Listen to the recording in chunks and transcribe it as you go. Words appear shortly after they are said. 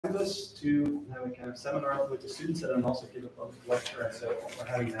campus to have a kind of seminar with the students and then also give a public lecture. And so what we're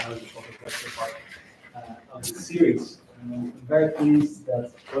having now is a public lecture part of the series. I'm very pleased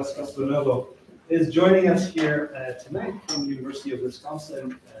that Russ Castronovo is joining us here tonight from the University of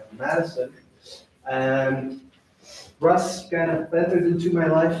Wisconsin, Madison. Russ kind of entered into my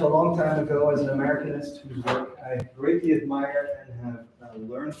life a long time ago as an Americanist whose work I greatly admire and have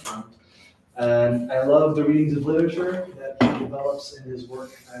learned from. I love the readings of literature that he develops in his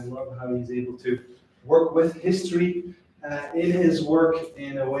work. I love how he's able to work with history in his work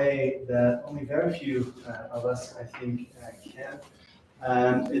in a way that only very few of us, I think, can.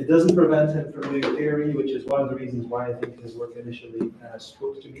 It doesn't prevent him from doing theory, which is one of the reasons why I think his work initially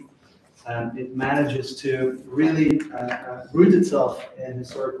spoke to me. It manages to really root itself in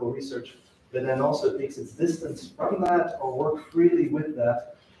historical research, but then also takes its distance from that or work freely with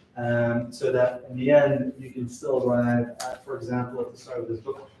that, so that in the end you can still arrive at, for example, at the start of this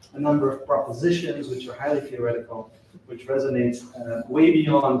book, a number of propositions which are highly theoretical, which resonates way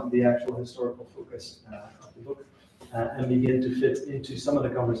beyond the actual historical focus of the book, and begin to fit into some of the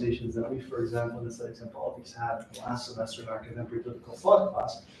conversations that we, for example, in Aesthetics and Politics had last semester in our contemporary political thought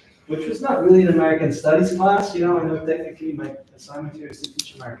class, which was not really an American Studies class. You know, I know technically my assignment here is to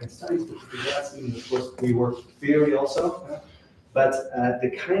teach American Studies, but if you're asking me, of course, we work theory also. But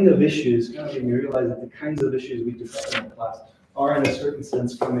the kind of issues, you know, you realize that the kinds of issues we discuss in the class are in a certain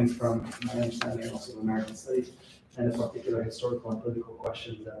sense coming from my understanding also of American Studies and the particular historical and political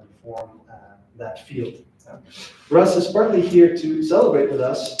questions that inform that field. Russ is partly here to celebrate with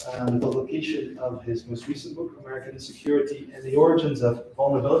us the publication of his most recent book, American Insecurity and the Origins of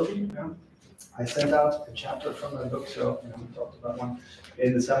Vulnerability. I sent out a chapter from that book, so we talked about one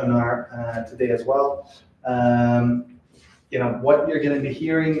in the seminar today as well. What you're going to be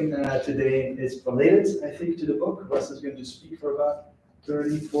hearing today is related, I think, to the book. Russ is going to speak for about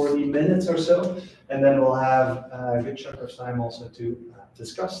 30, 40 minutes or so, and then we'll have a good chunk of time also to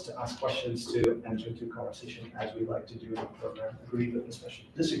discuss, to ask questions, to enter into conversation as we like to do in the program, agree with, especially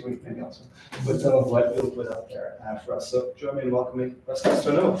disagree, maybe also, with some of what you'll put out there for us. So join me in welcoming Russ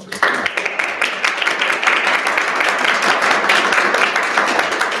Castronovo.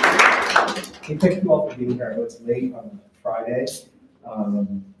 Thank you all for being here. I know it's late on Friday.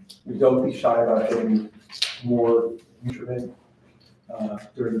 Don't be shy about getting more nutriment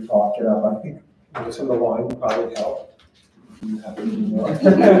during the talk. I think some of the wine will probably help. You have to eat more.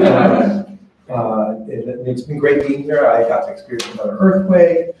 It's been great being here. I got to experience another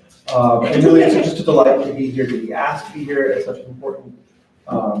earthquake. And really, it's just a delight to be here, to be asked to be here at such an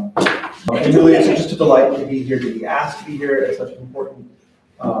important.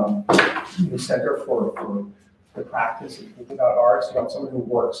 Center for the practice of thinking about arts. I'm someone who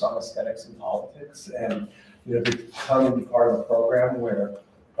works on aesthetics and politics, and to come and be part of a program where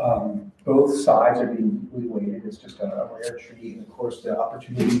both sides are being equally weighted is just a rare treat. And of course, the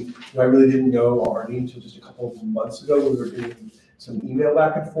opportunity. I really didn't know Arnie until just a couple of months ago. We were doing some email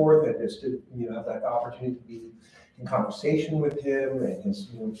back and forth, and just to have that opportunity to be in conversation with him, and his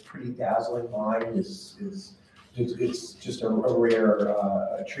pretty dazzling mind is. It's just a rare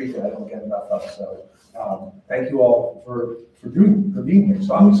treat that I don't get enough of. So thank you all for being here.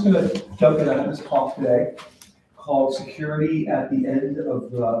 So I'm just going to jump in on this talk today called "Security at the End of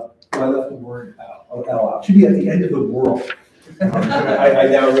the." I left the word L out. Should be at the end of the world. I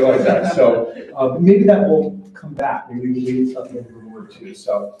now realize that. So maybe that will come back. Maybe it's at the end of the word too.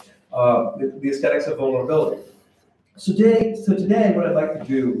 So the aesthetics of vulnerability. So today, what I'd like to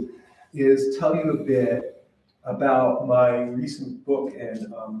do is tell you a bit about my recent book and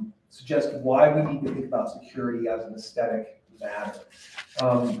suggest why we need to think about security as an aesthetic matter.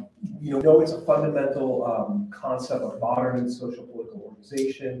 It's a fundamental concept of modern and social political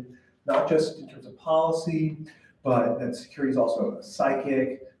organization, not just in terms of policy, but that security is also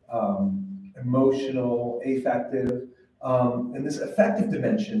psychic, emotional, affective, and this affective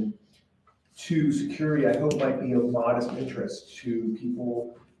dimension to security, I hope, might be of modest interest to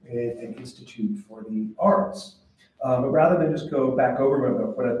people in an institute for the arts. But rather than just go back over my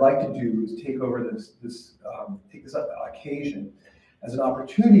book, what I'd like to do is take this occasion as an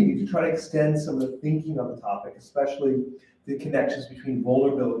opportunity to try to extend some of the thinking on the topic, especially the connections between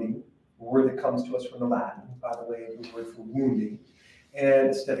vulnerability, a word that comes to us from the Latin, by the way, the word for wounding, and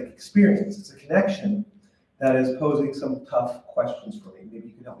aesthetic experience. It's a connection that is posing some tough questions for me. Maybe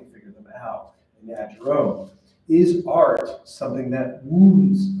you can help me figure them out and add your own. Is art something that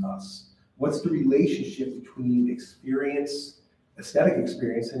wounds us? What's the relationship between experience, aesthetic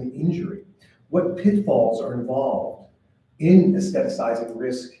experience, and injury? What pitfalls are involved in aestheticizing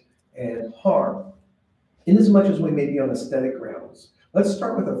risk and harm? Inasmuch as we may be on aesthetic grounds, Let's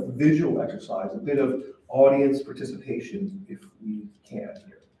start with a visual exercise, a bit of audience participation, if we can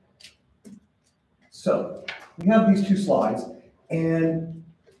here. So we have these two slides, and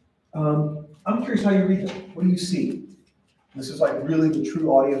I'm curious how you read them. What do you see? This is like really the true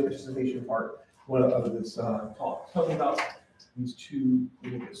audience participation part of this talk. Tell me about these two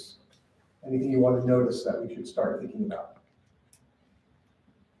images. Anything you want to notice that we should start thinking about?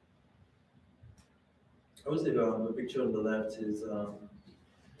 I would say the picture on the left is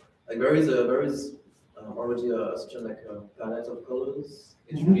like there is already such like a palette of colors.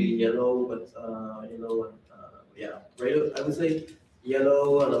 It should be yellow, but yellow and yeah, red. I would say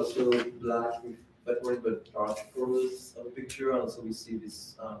yellow and also black with the dark colors of the picture. And also we see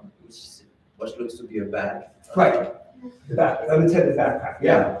this what looks to be a bag. Right. The back, unattended backpack.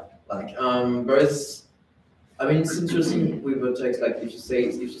 Yeah. Like there is. I mean, it's interesting with the text. Like if you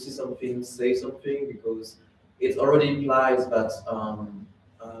see something, say something, because it already implies that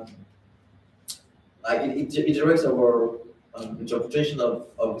like it directs our interpretation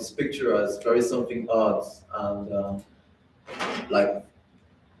of this picture as there is something odd and like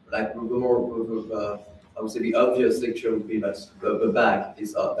the more I would say the obvious lecture would be that the bag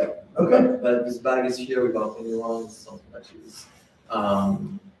is odd. Like okay, but this bag is here without anyone. Something that is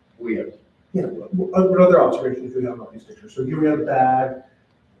weird. Yeah. What other observations do you have about these pictures? So here we have the bag.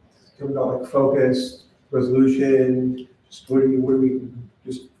 Talking about like focus, resolution. Just what do we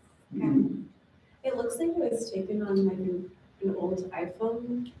just? It looks like it was taken on like an old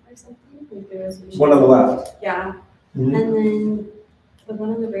iPhone or something. Like the resolution. One on the left. Yeah. Mm-hmm. And then the one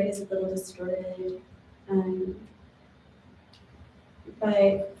on the right is a little distorted.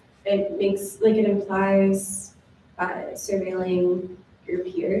 But it makes like it implies surveilling your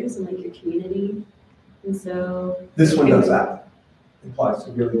peers and like your community, and so this one does that. Implies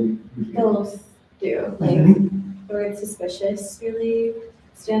to really. Both do. Like the word suspicious really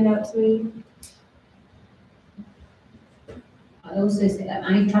stand out to me. I also say that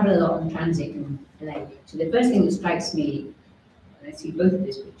I travel a lot on transit and like so the first thing that strikes me when I see both of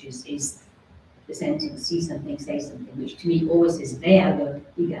these pictures is the sentence "see something, say something," which to me always says "ve algo,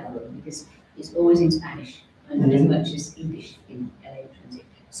 diga algo," because it's always in Spanish and as much as English in LA transit.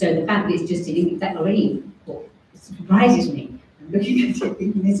 So the fact that it's just in English, that already surprises me. I'm looking at it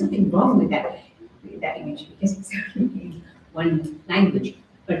thinking there's something wrong with that image because it's only in one language.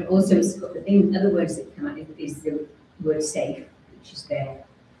 But also it's got the thing, other words that come out is the word safe, which is there.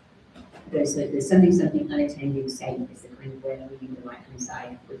 There's something unattended, safe is the kind of word I'm reading the right hand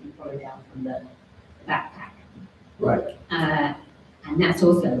side, but you follow down from the backpack. Right. And that's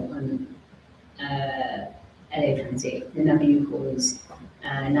also on LA Transit. The number you call is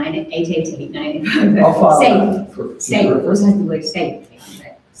 888 985. Safe. Also has the word safe.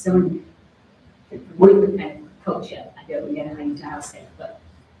 But someone with kind of culture, I don't really know how you tell safe, but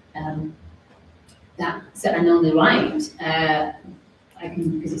that. So and on the right, I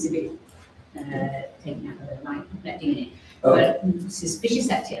can because it's a bit taken out of the light, reflecting in it. But suspicious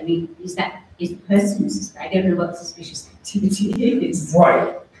activity. I mean, is the person suspicious? I don't know what suspicious activity is.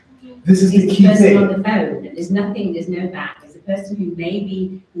 Right. This is the key person thing. On the phone. There's nothing. There's no back. There's a person who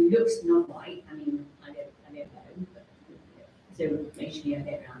looks not white. I mean, I don't know. But, so racially, I don't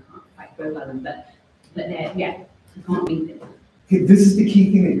know. I can't quite profile them. But they're, yeah, I can't read them. Okay, this is the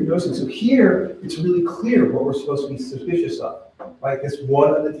key thing that you're noticing. So here, it's really clear what we're supposed to be suspicious of, right? This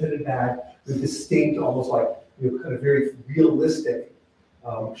one unattended bag with distinct, almost like kind of very realistic,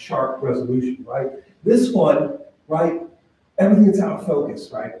 sharp resolution, right? This one, right? Everything that's out of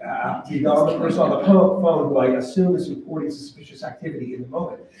focus, right? The other person on the phone who I assume is reporting suspicious activity in the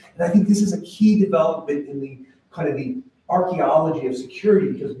moment. And I think this is a key development in the kind of the archaeology of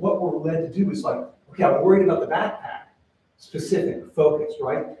security, because what we're led to do is like, okay, I'm worried about the backpack, specific focus,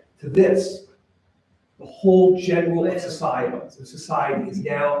 right? To this, the whole general society is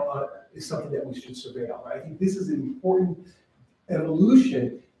now is something that we should surveil, right? I think this is an important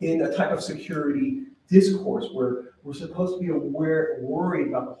evolution in a type of security discourse where we're supposed to be worried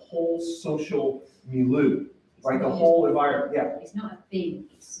about the whole social milieu, right? The whole environment, yeah. It's not a thing,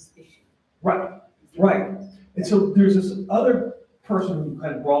 it's suspicion. Right, right. And so there's this other person who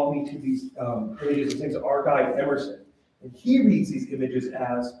kind of brought me to these images. His name's our guy Emerson. And he reads these images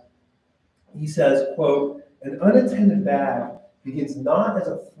as, he says, quote, "An unattended bag begins not as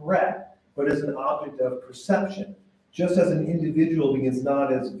a threat, but as an object of perception, just as an individual begins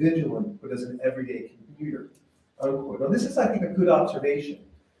not as vigilant, but as an everyday commuter," unquote. Now, this is, I think, a good observation.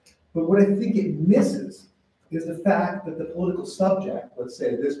 But what I think it misses is the fact that the political subject, let's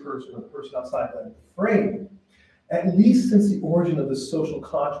say this person or the person outside the frame, at least since the origin of the social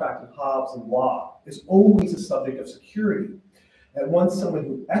contract of Hobbes and Locke, is always a subject of security. At once someone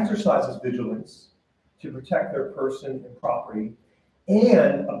who exercises vigilance to protect their person and property,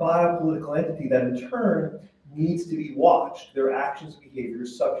 and a biopolitical entity that in turn needs to be watched, their actions and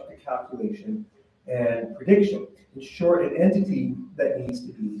behaviors subject to calculation and prediction. In short, an entity that needs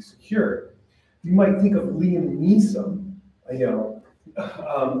to be secured. You might think of Liam Neeson,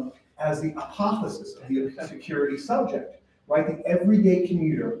 as the apotheosis of the security subject, right? The everyday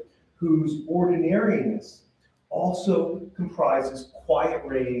commuter whose ordinariness also comprises quiet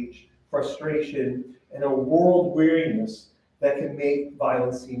rage, frustration, and a world weariness that can make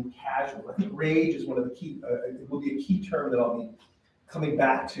violence seem casual. I think rage is one of the key, it will be a key term that I'll be coming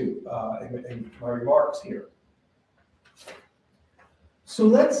back to in my remarks here. So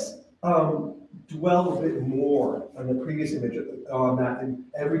let's dwell a bit more on the previous image, on that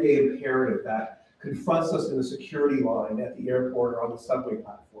everyday imperative that confronts us in the security line at the airport or on the subway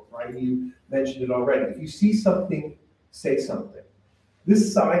platform, right? You mentioned it already. If you see something, say something.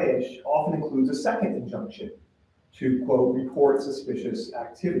 This signage often includes a second injunction to, quote, report suspicious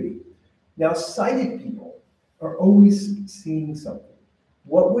activity. Now, sighted people are always seeing something.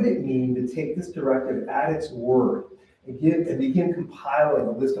 What would it mean to take this directive at its word and begin compiling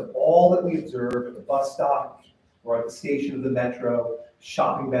a list of all that we observe at the bus stop or at the station of the metro,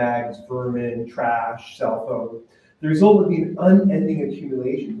 shopping bags, vermin, trash, cell phone? The result would be an unending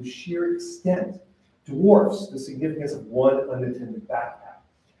accumulation whose sheer extent dwarfs the significance of one unattended backpack.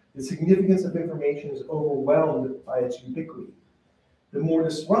 The significance of information is overwhelmed by its ubiquity. The more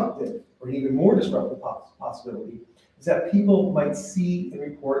disruptive, or even more disruptive possibility, is that people might see and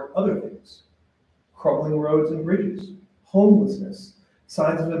report other things. Crumbling roads and bridges, homelessness,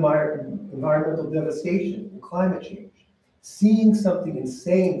 signs of environmental devastation and climate change. Seeing something and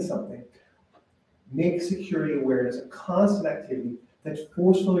saying something makes security awareness a constant activity that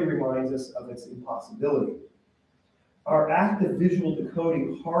forcefully reminds us of its impossibility. Our active visual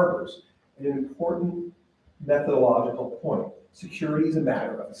decoding harbors an important methodological point. Security is a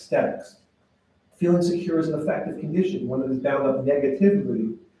matter of aesthetics. Feeling secure is an effective condition, one that is bound up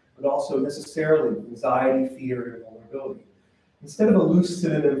negatively, but also necessarily with anxiety, fear, and vulnerability. Instead of a loose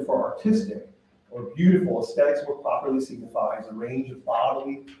synonym for artistic or beautiful, aesthetics more properly signifies a range of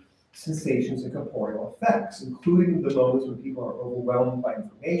bodily sensations and corporeal effects, including the moments when people are overwhelmed by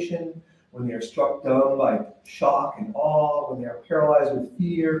information, when they are struck dumb by shock and awe, when they are paralyzed with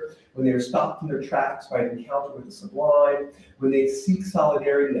fear, when they are stopped in their tracks by an encounter with the sublime, when they seek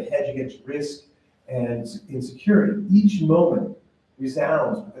solidarity to hedge against risk and insecurity. Each moment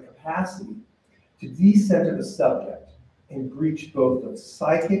resounds with the capacity to decenter the subject and breach both the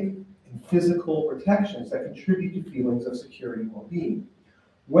psychic and physical protections that contribute to feelings of security and well-being.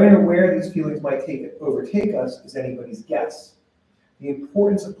 When or where these feelings might overtake us is anybody's guess. The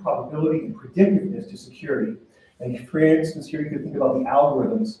importance of probability and predictiveness to security, and for instance, here you can think about the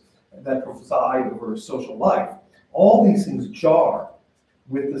algorithms that preside over social life. All these things jar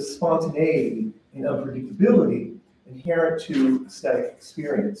with the spontaneity and unpredictability inherent to aesthetic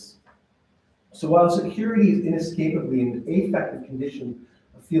experience. So while security is inescapably an affective condition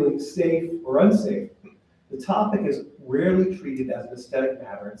of feeling safe or unsafe, the topic is rarely treated as an aesthetic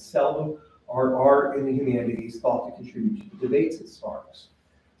matter and seldom are art and the humanities thought to contribute to the debates it sparks.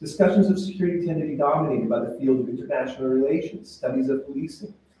 Discussions of security tend to be dominated by the field of international relations, studies of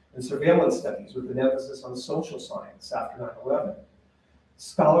policing, and surveillance studies with an emphasis on social science after 9/11.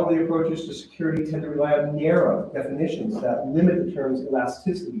 Scholarly approaches to security tend to rely on narrow definitions that limit the term's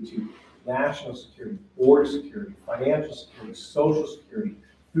elasticity to national security, border security, financial security, social security,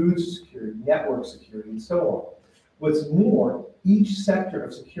 food security, network security, and so on. What's more, each sector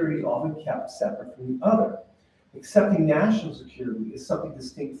of security is often kept separate from the other. Accepting national security is something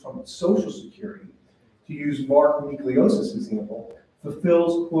distinct from social security. To use Mark Niglios's example,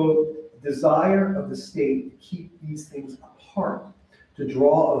 fulfills, quote, desire of the state to keep these things apart, to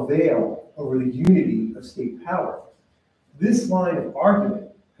draw a veil over the unity of state power. This line of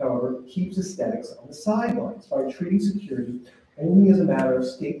argument, however, keeps aesthetics on the sidelines by treating security only as a matter of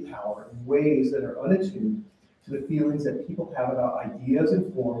state power in ways that are unattuned to the feelings that people have about ideas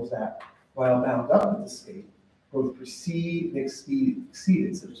and forms that, while bound up with the state, both precede and exceed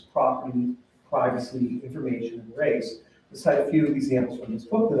it, such as property, privacy, information, and race. To cite a few examples from this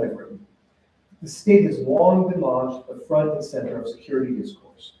book that I've written. The state has long been launched at the front and center of security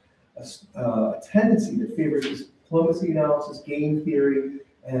discourse, a tendency that favors diplomacy analysis, game theory,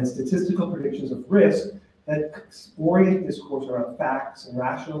 and statistical predictions of risk that orient discourse around facts and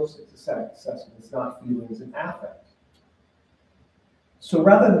rationalistic assessments, not feelings and affect. So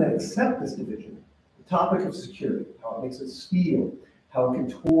rather than accept this division, the topic of security, how it makes us feel, how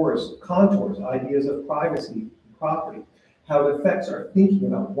it contours ideas of privacy and property, how it affects our thinking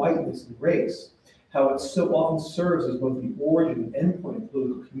about whiteness and race, how it so often serves as both the origin and endpoint of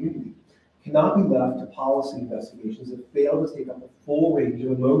political community, cannot be left to policy investigations that fail to take up a full range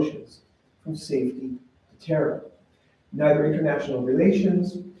of emotions, from safety to terror. Neither international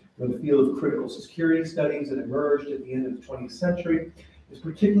relations nor the field of critical security studies that emerged at the end of the 20th century is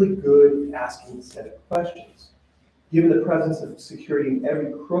particularly good at asking aesthetic questions. Given the presence of security in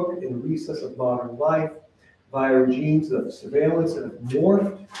every crook and recess of modern life, via regimes of surveillance that have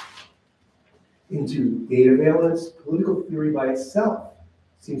morphed into data valence, political theory by itself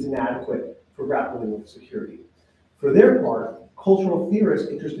seems inadequate for grappling with security. For their part, cultural theorists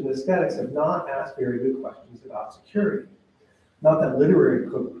interested in aesthetics have not asked very good questions about security. Not that literary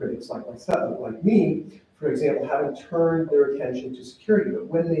critics like myself, like me, for example, haven't turned their attention to security, but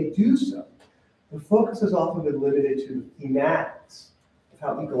when they do so, the focus has often been limited to the thematics of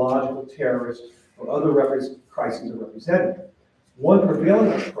how ecological terrorists or other crises are represented. One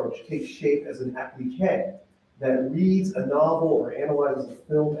prevailing approach takes shape as an appliqué that reads a novel or analyzes a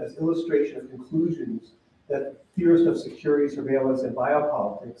film as illustration of conclusions that theorists of security, surveillance, and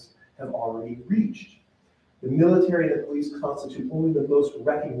biopolitics have already reached. The military and the police constitute only the most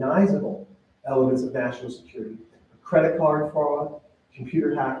recognizable elements of national security: credit card fraud,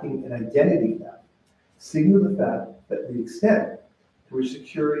 computer hacking, and identity theft signal the fact that the extent to which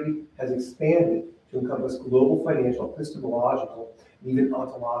security has expanded to encompass global financial, epistemological, and even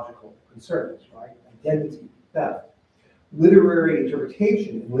ontological concerns, right? Identity theft. Literary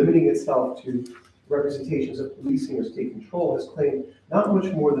interpretation, in limiting itself to representations of policing or state control, has claimed not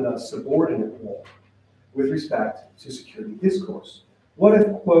much more than a subordinate role with respect to security discourse. What if,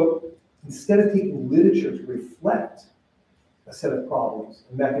 quote, instead of taking literature to reflect a set of problems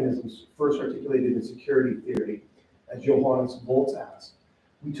and mechanisms first articulated in security theory, as Johannes Volz asked,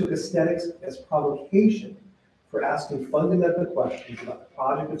 we took aesthetics as provocation for asking fundamental questions about the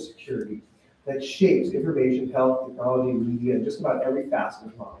project of security that shapes information, health, technology, media, and just about every facet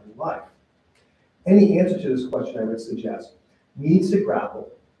of modern life? Any answer to this question, I would suggest, needs to grapple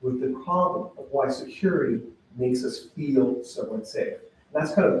with the problem of why security makes us feel so unsafe. And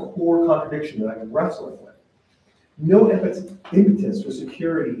that's kind of a core contradiction that I've been wrestling with. No impetus for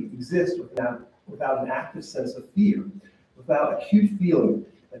security exists without an active sense of fear, without acute feeling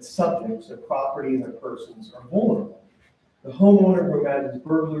that subjects, their property, and their persons are vulnerable. The homeowner who imagines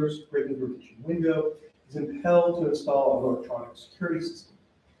burglars breaking through a kitchen window is impelled to install an electronic security system.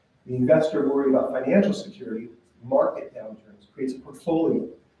 The investor worried about financial security, market downturns, creates a portfolio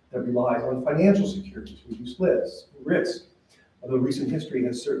that relies on financial security to reduce risk. Although recent history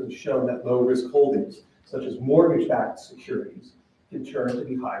has certainly shown that low-risk holdings, such as mortgage-backed securities, can turn to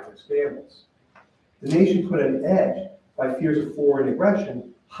be high-risk gambles. The nation put an edge by fears of foreign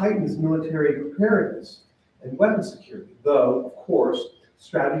aggression heightens military preparedness and weapon security, though, of course,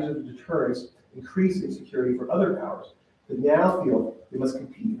 strategies of deterrence increase insecurity for other powers that now feel they must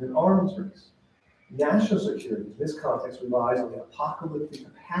compete in an arms race. National security, in this context, relies on the apocalyptic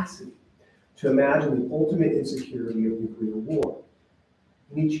capacity to imagine the ultimate insecurity of nuclear war.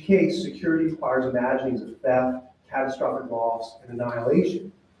 In each case, security requires imaginings of theft, catastrophic loss, and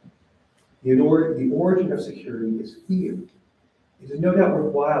annihilation. The origin of security is fear. It is no doubt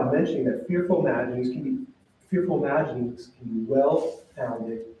worthwhile mentioning that fearful imaginings can be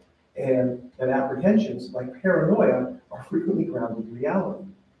well-founded, and that apprehensions, like paranoia, are frequently grounded in reality.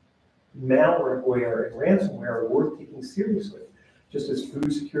 Malware and ransomware are worth taking seriously, just as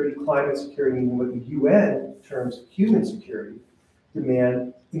food security, climate security, and what the UN terms human security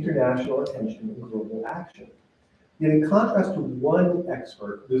demand international attention and global action. Yet in contrast to one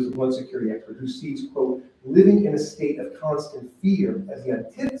expert, this is one security expert, who sees, quote, living in a state of constant fear as the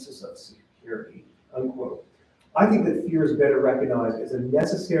antithesis of security, unquote, I think that fear is better recognized as a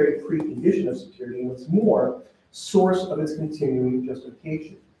necessary precondition of security, and what's more, source of its continuing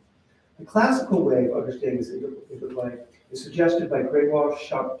justification. The classical way of understanding this interplay is suggested by Grégoire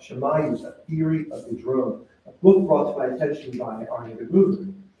Chamayou's A Theory of the Drone, a book brought to my attention by Arne de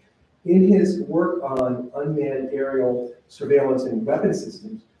Bouvre. In his work on unmanned aerial surveillance and weapon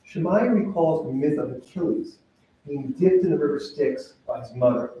systems, Chamayou recalls the myth of Achilles being dipped in the river Styx by his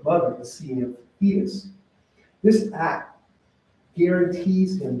mother, the sea nymph Thetis. This act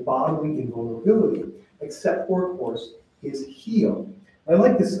guarantees him bodily invulnerability, except for, of course, his heel. I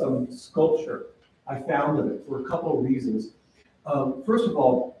like this sculpture I found of it for a couple of reasons. First of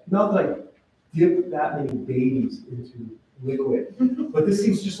all, not that I dip that many babies into liquid, but this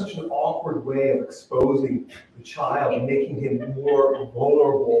seems just such an awkward way of exposing the child and making him more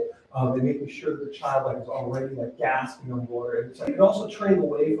vulnerable, and making sure that the child is already gasping on water. And so you can also train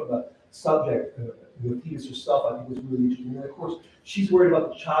away from the subject and the fetus herself, I think, was really interesting. And of course, she's worried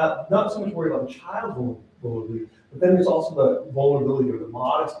about the child, not so much worried about the child's vulnerability, but then there's also the vulnerability or the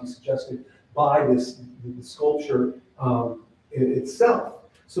modesty suggested by the sculpture itself.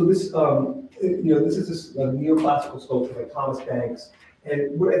 So this, this is this neoclassical sculpture by Thomas Banks,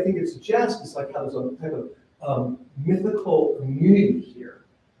 and what I think it suggests is like how there's a kind of mythical community here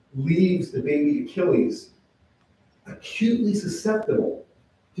leaves the baby Achilles acutely susceptible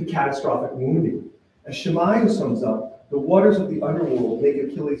to catastrophic wounding. As Shemaiah sums up, the waters of the underworld make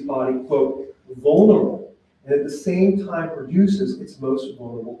Achilles' body, quote, vulnerable, and at the same time produces its most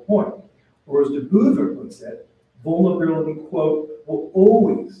vulnerable point. Or as de Beauvoir puts it, vulnerability, quote, will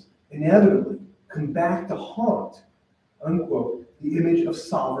always, inevitably, come back to haunt, unquote, the image of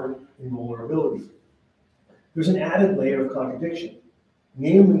sovereign invulnerability. There's an added layer of contradiction,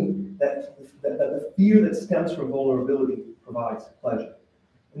 namely that the fear that stems from vulnerability provides pleasure.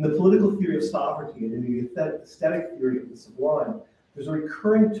 In the political theory of sovereignty and in the aesthetic theory of the sublime, there's a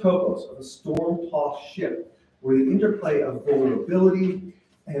recurring topos of a storm-tossed ship where the interplay of vulnerability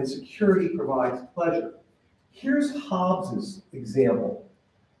and security provides pleasure. Here's Hobbes's example,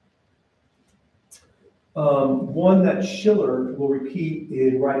 one that Schiller will repeat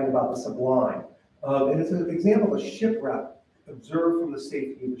in writing about the sublime. And it's an example of a shipwreck observed from the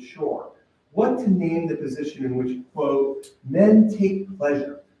safety of the shore. What to name the position in which, quote, men take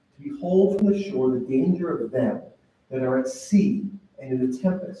pleasure to behold from the shore the danger of them that are at sea and in a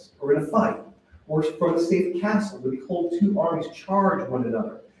tempest, or in a fight, or from a safe castle to behold two armies charge one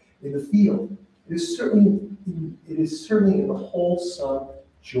another in the field. It is certainly in the wholesome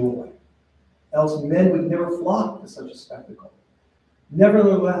joy. Else men would never flock to such a spectacle.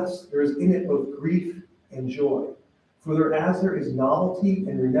 Nevertheless, there is in it both grief and joy. For as there is novelty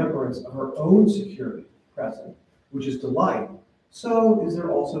and remembrance of our own security present, which is delight, so is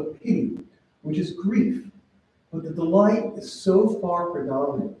there also pity, which is grief. But the delight is so far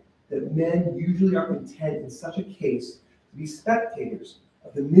predominant that men usually are content in such a case to be spectators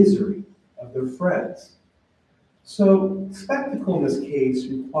of the misery of their friends. So spectacle in this case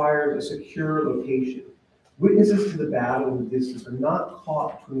requires a secure location. Witnesses to the battle in the distance are not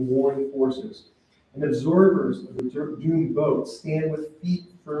caught between warring forces, and observers of the doomed boat stand with feet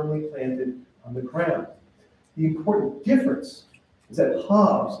firmly planted on the ground. The important difference is that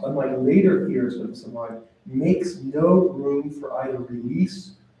Hobbes, unlike later theorists of the sublime, makes no room for either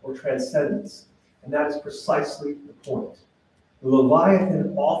release or transcendence, and that is precisely the point. The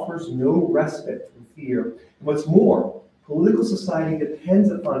Leviathan offers no respite from fear, and what's more, political society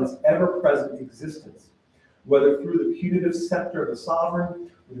depends upon its ever-present existence, whether through the putative scepter of the sovereign,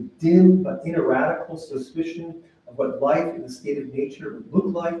 or the dim but ineradicable suspicion of what life in the state of nature would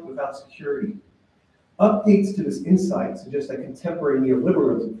look like without security. Updates to this insight suggest that contemporary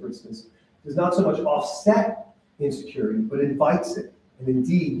neoliberalism, for instance, does not so much offset insecurity, but invites it, and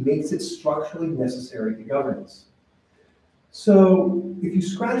indeed makes it structurally necessary to governance. So, if you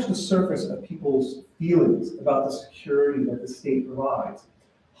scratch the surface of people's feelings about the security that the state provides,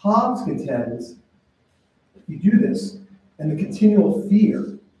 Hobbes contends, if you do this, and the continual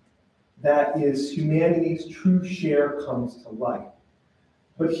fear that is humanity's true share comes to light.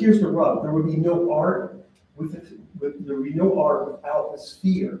 But here's the rub: there would be no art without this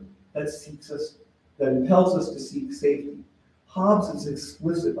fear that impels us to seek safety. Hobbes is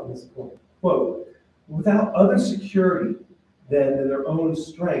explicit on this point. Quote, without other security than their own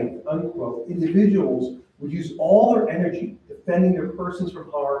strength, unquote, individuals would use all their energy defending their persons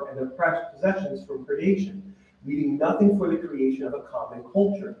from harm and their precious possessions from predation, leaving nothing for the creation of a common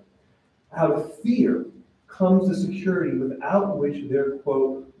culture. Out of fear comes the security without which there,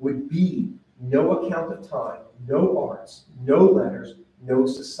 quote, would be no account of time, no arts, no letters, no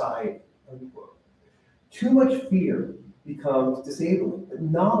society, unquote. Too much fear becomes disabling, but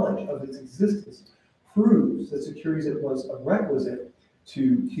knowledge of its existence proves that security was a requisite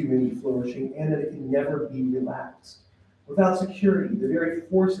to human flourishing and that it can never be relaxed. Without security, the very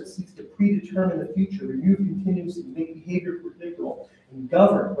force that seeks to predetermine the future, remove contingency, make behavior predictable, and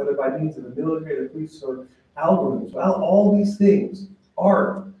govern, whether by means of a military, the police, or algorithms, without all these things,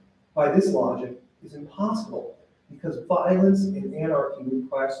 art, by this logic, is impossible because violence and anarchy would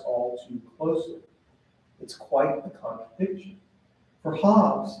press all too closely. It's quite a contradiction. For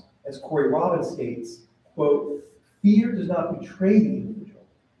Hobbes, as Corey Robbins states, quote, fear does not betray the individual,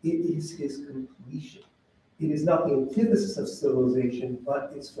 it is his completion. It is not the antithesis of civilization,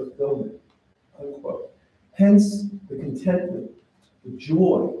 but its fulfillment, unquote. Hence, the contentment, the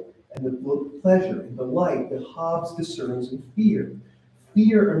joy, and the pleasure and delight that Hobbes discerns in fear.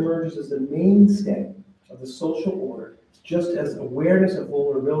 Fear emerges as the mainstay of the social order just as awareness of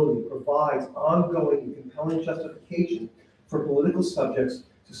vulnerability provides ongoing and compelling justification for political subjects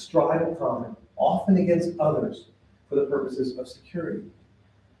to strive in common, often against others, for the purposes of security.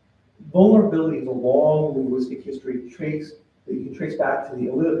 Vulnerability is a long linguistic history that you can trace back to the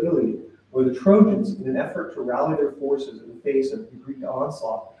Iliad, where the Trojans, in an effort to rally their forces in the face of the Greek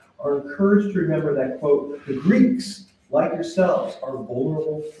onslaught, are encouraged to remember that, quote, the Greeks, like yourselves, are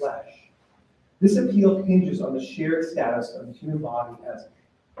vulnerable flesh. This appeal hinges on the shared status of the human body as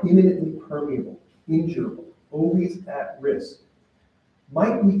imminently permeable, injurable, always at risk.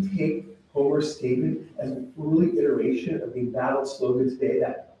 Might we take Homer's statement as an early iteration of the embattled slogan today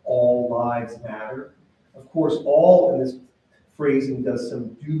that all lives matter? Of course, all in this phrasing does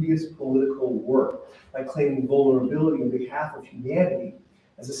some dubious political work by claiming vulnerability on behalf of humanity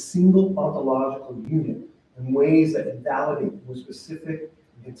as a single ontological unit in ways that invalidate more specific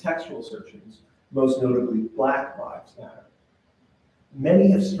and contextual assertions, most notably Black Lives Matter.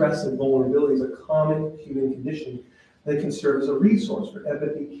 Many have stressed that vulnerability is a common human condition that can serve as a resource for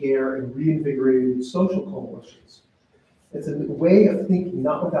empathy, care, and reinvigorated social coalitions. It's a way of thinking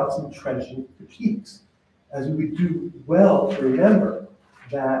not without some trenchant critiques, as we would do well to remember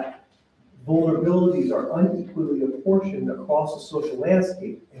that vulnerabilities are unequally apportioned across the social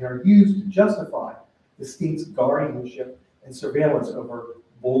landscape and are used to justify the state's guardianship and surveillance over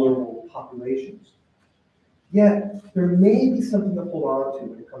vulnerable populations. Yet, there may be something to hold on to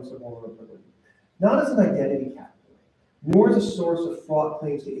when it comes to vulnerability, not as an identity category, nor as a source of fraught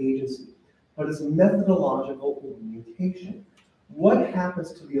claims to agency, but as a methodological orientation. What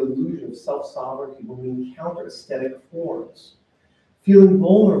happens to the illusion of self-sovereignty when we encounter aesthetic forms? Feeling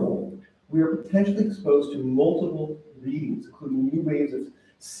vulnerable, we are potentially exposed to multiple readings, including new ways of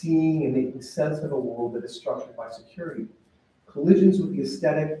seeing and making sense of a world that is structured by security. Collisions with the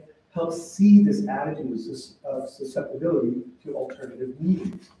aesthetic help see this attitude of susceptibility to alternative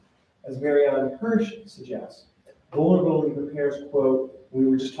meanings. As Marianne Hirsch suggests, vulnerability prepares, quote, we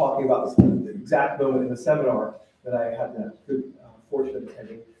were just talking about this the exact moment in the seminar that I had the good fortune of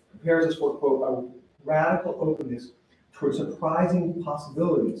attending, prepares us for, quote, a radical openness towards surprising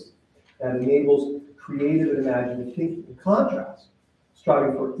possibilities that enables creative and imaginative thinking. In contrast,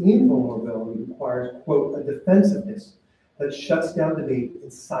 striving for invulnerability requires, quote, a defensiveness that shuts down debate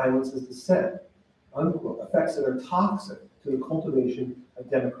and silences dissent, unquote, effects that are toxic to the cultivation of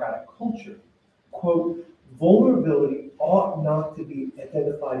democratic culture. Quote, vulnerability ought not to be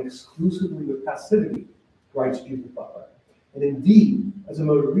identified exclusively with passivity, writes Judith Butler. And indeed, as a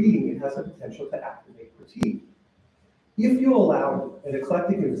mode of reading, it has the potential to activate critique. If you allow an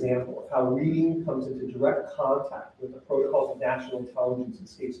eclectic example of how reading comes into direct contact with the protocols of national intelligence and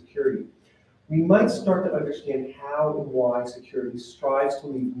state security, we might start to understand how and why security strives to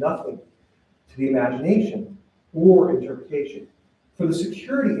leave nothing to the imagination or interpretation. For the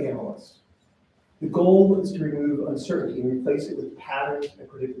security analysts, the goal is to remove uncertainty and replace it with patterns and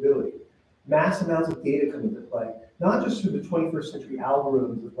predictability. Mass amounts of data come into play, not just through the 21st century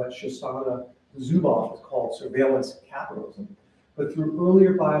algorithms of what Shoshana Zuboff has called surveillance capitalism, but through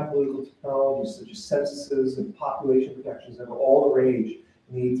earlier biopolitical technologies such as censuses and population projections that were all the rage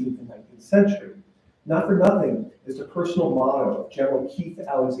in the 18th and 19th century. Not for nothing is the personal motto of General Keith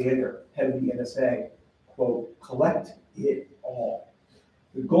Alexander, head of the NSA, quote, collect it all.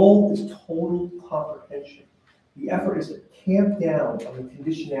 The goal is total comprehension. The effort is to tamp down on the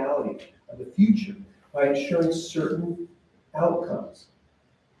conditionality of the future by ensuring certain outcomes.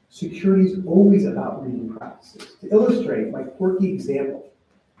 Security is always about reading practices. To illustrate my quirky example,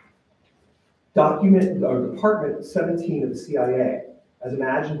 Department 17 of the CIA, as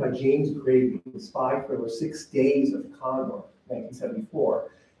imagined by James Gravey in the spy thriller 6 Days of the Condor, 1974,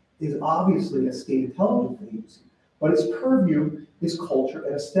 is obviously a state intelligence agency, but its purview is culture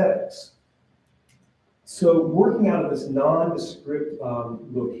and aesthetics. So working out of this nondescript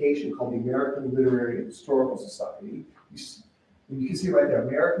location called the American Literary and Historical Society, you can see right there,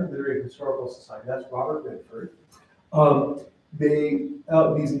 American Literary and Historical Society, that's Robert Redford.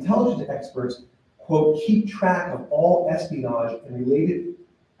 These intelligence experts, quote, keep track of all espionage and related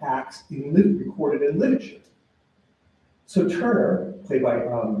acts recorded in literature. So Turner, played by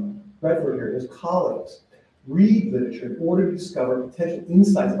Redford here, and his colleagues read literature in order to discover potential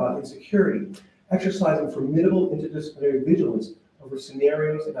insights about insecurity, exercising formidable interdisciplinary vigilance over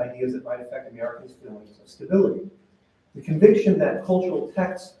scenarios and ideas that might affect Americans' feelings of stability. The conviction that cultural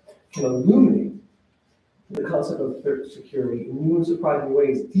texts can illuminate the concept of security in new and surprising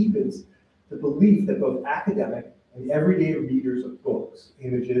ways deepens the belief that both academic and everyday readers of books,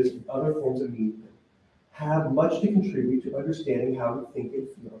 images, and other forms of media have much to contribute to understanding how we think and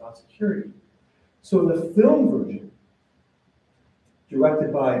feel about security. So in the film version,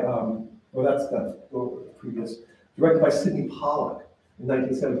 directed by, previous, directed by Sidney Pollack in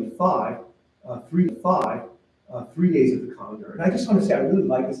 1975, 3 Days of the Condor. And I just want to say, I really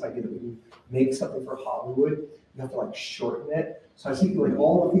like this idea that when you make something for Hollywood, you have to like shorten it. So I think like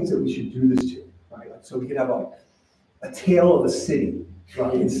all the things that we should do this to, right? Like, so we could have like a tale of a city,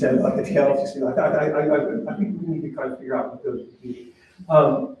 right? Instead of like a tale of a city. Like, I think we need to kind of figure out what those would be.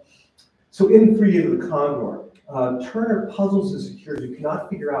 So in 3 Days of the Condor, Turner puzzles the security who cannot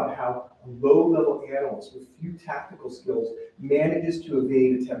figure out how a low-level analyst with few tactical skills manages to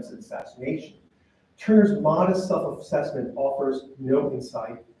evade attempts at assassination. Turner's modest self-assessment offers no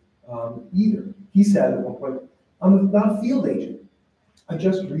insight either. He said at one point, "I'm not a field agent. I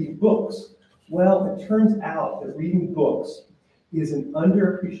just read books." Well, it turns out that reading books is an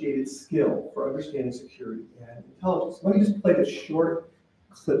underappreciated skill for understanding security and intelligence. Let me just play this short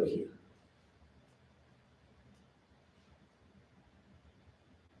clip here.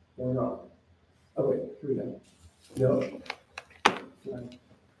 Or not. Oh wait, here we go. No.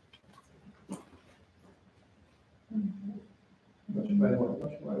 Much better.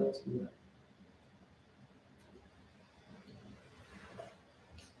 Let's do that.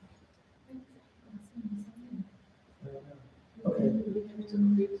 Okay.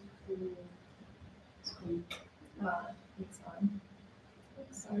 It's on.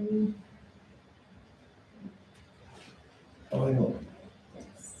 Sorry. Oh, I know.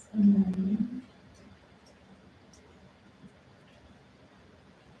 Yes. And then.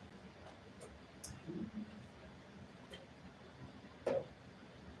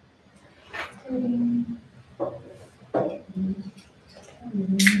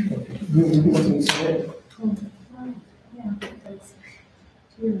 Yeah, that's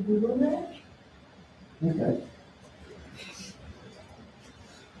to your Google there. Okay.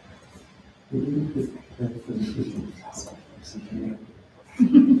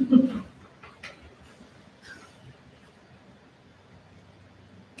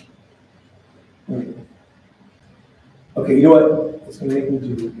 Okay, you know what? It's going to make me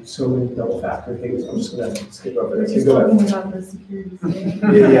do so many double factor things. I'm just going to skip over this. Just talking about the security.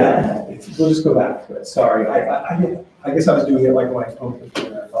 Yeah. We'll just go back to it. Sorry. I guess I was doing it like my phone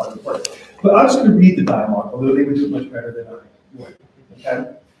computer and I thought it would work. But I'm just going to read the dialogue, although they would do it much better than I would.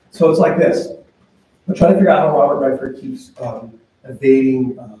 Okay? So it's like this. I'm trying to figure out how Robert Redford keeps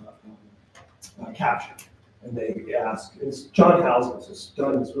evading capture. And they ask, and it's John Housen says,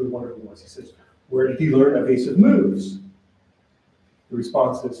 "John is really wonderful voice." He says, "Where did he learn evasive moves?" The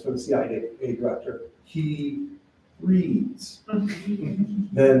response is from the CIA director, "He reads."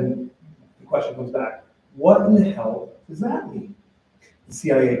 Then the question comes back, "What in the hell does that mean?" The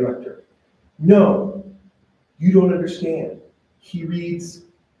CIA director, "No, you don't understand. He reads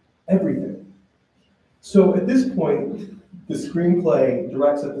everything." So at this point, the screenplay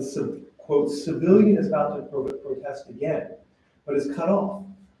directs that the quote, "civilian is about to protest again, but is cut off."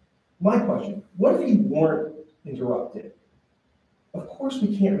 My question, what if you weren't interrupted? Of course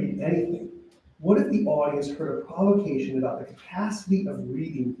we can't read anything. What if the audience heard a provocation about the capacity of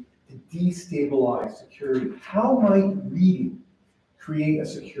reading to destabilize security? How might reading create a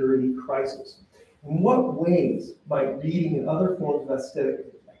security crisis? In what ways might reading and other forms of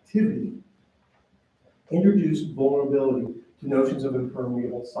aesthetic activity introduce vulnerability to notions of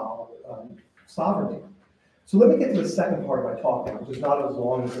impermeable sovereignty? So let me get to the second part of my talk now, which is not as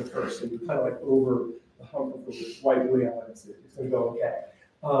long as the first, so you're kind of like over the hump of the white whale, and it's going to go okay.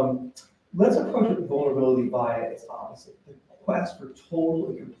 Let's approach vulnerability via its opposite, the quest for total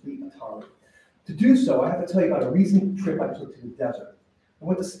and complete autonomy. To do so, I have to tell you about a recent trip I took to the desert. I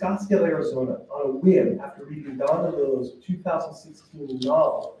went to Scottsdale, Arizona on a whim after reading Don DeLillo's 2016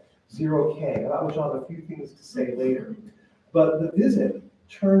 novel, 0K, about which I'll have a few things to say later. But the visit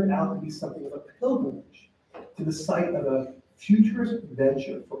turned out to be something of a pilgrimage to the site of a futurist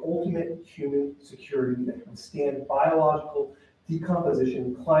venture for ultimate human security that can withstand biological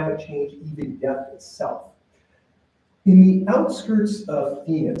decomposition, climate change, even death itself. In the outskirts of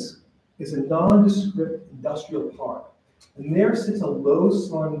Phoenix is a nondescript industrial park, and there sits a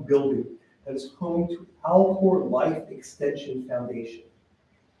low-slung building that is home to Alcor Life Extension Foundation.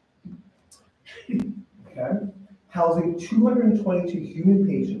 Okay? Housing 222 human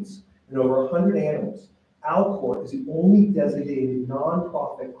patients and over 100 animals, Alcor is the only designated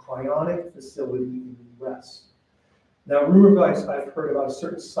nonprofit cryonic facility in the US. Now, rumor-wise, I've heard about a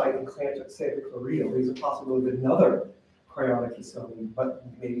certain site in Santa Clarita where there's a possibility of another cryonic facility, but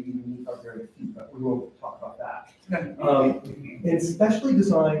maybe even meet our very feet, but we won't talk about that. And specially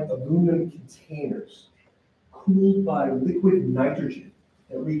designed aluminum containers cooled by liquid nitrogen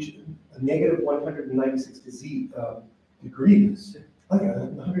that reach a negative 196 degrees like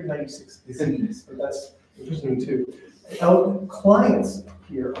 196 disease, but that's interesting too. Our clients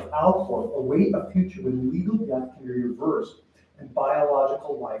here of Alcor await a future when legal death can be reversed and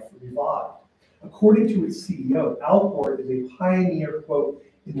biological life revived. According to its CEO, Alcor is a pioneer, quote,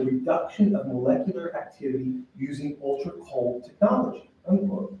 in the reduction of molecular activity using ultra-cold technology,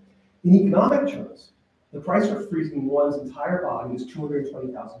 unquote. In economic terms, the price for freezing one's entire body is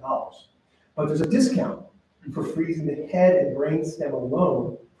 $220,000. But there's a discount for freezing the head and brain stem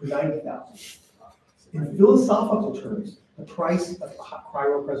alone for $90,000. In philosophical terms, the price of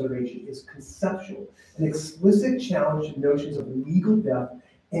cryopreservation is conceptual, an explicit challenge to notions of legal death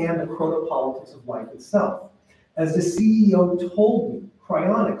and the chronopolitics of life itself. As the CEO told me,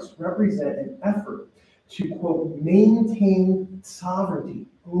 cryonics represent an effort to, quote, maintain sovereignty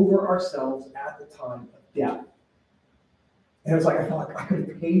over ourselves at the time of death. And it's like, I felt like I could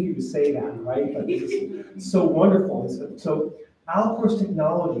have paid you to say that, right? But this is so wonderful. So Alcor's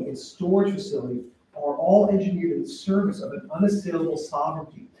technology and storage facility are all engineered in the service of an unassailable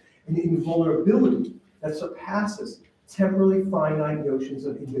sovereignty and invulnerability that surpasses temporally finite notions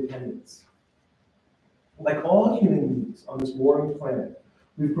of independence. Like all human beings on this warming planet,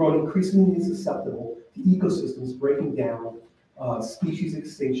 we've grown increasingly susceptible to ecosystems breaking down, species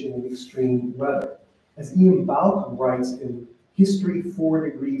extinction, and extreme weather. As Ian Balcom writes in History 4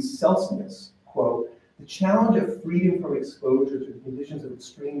 Degrees Celsius, quote, the challenge of freedom from exposure to conditions of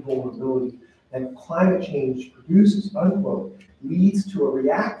extreme vulnerability that climate change produces, unquote, leads to a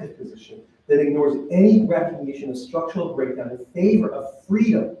reactive position that ignores any recognition of structural breakdown in favor of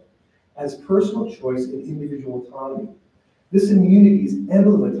freedom as personal choice and individual autonomy. This immunity is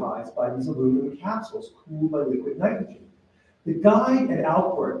emblematized by these aluminum capsules cooled by liquid nitrogen. The guide at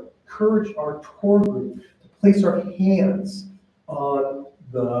Alcor encouraged our tour group to place our hands on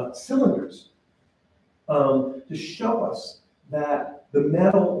the cylinders to show us that the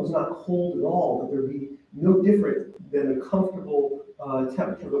metal was not cold at all, that there would be no different than the comfortable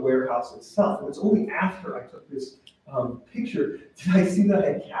temperature of the warehouse itself. And it's only after I took this picture did I see that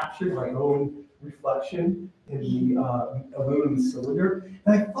I had captured my own reflection in the aluminum cylinder.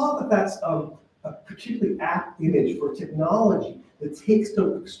 And I thought that that's a particularly apt image for technology that takes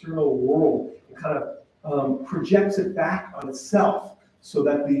the external world and kind of projects it back on itself so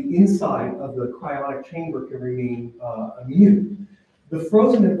that the inside of the cryonic chamber can remain immune. The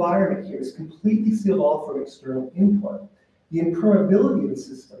frozen environment here is completely sealed off from external input. The impermeability of the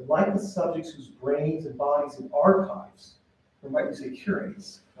system, like the subjects whose brains and bodies and archives, or might we say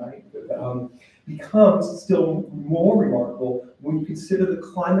curates, right, becomes still more remarkable when you consider the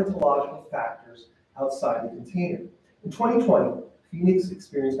climatological factors outside the container. In 2020, Phoenix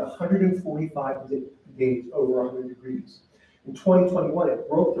experienced 145 days over 100 degrees. In 2021, it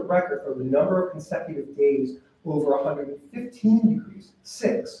broke the record for the number of consecutive days over 115 degrees,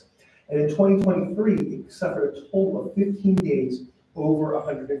 6. And in 2023, it suffered a total of 15 days over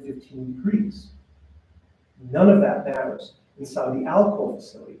 115 degrees. None of that matters inside the Alcor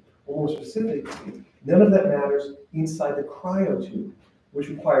facility, or more specifically, none of that matters inside the cryotube, which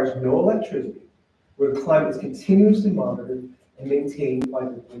requires no electricity, where the climate is continuously monitored and maintained by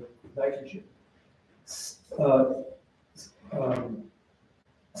liquid nitrogen.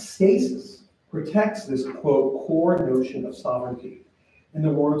 Stasis protects this, quote, core notion of sovereignty, in the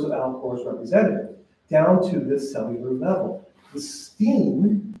words of Alcor's representative, down to this cellular level. The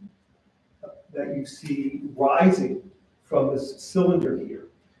steam that you see rising from this cylinder here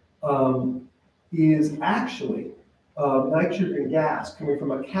is actually nitrogen gas coming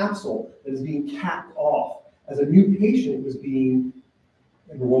from a capsule that is being capped off as a new patient was being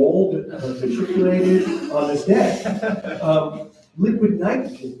enrolled, matriculated on this day. Liquid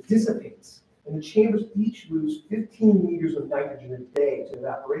nitrogen dissipates, and the chambers each lose 15 liters of nitrogen a day to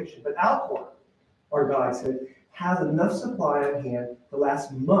evaporation. But Alcor, our guide said, has enough supply on hand to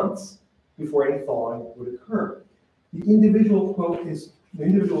last months before any thawing would occur. The individual quote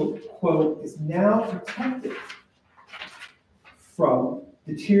is now protected from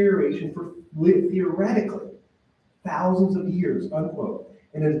deterioration for theoretically thousands of years, unquote.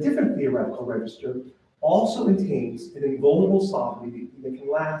 And a different theoretical register also contains an invulnerable sovereignty that can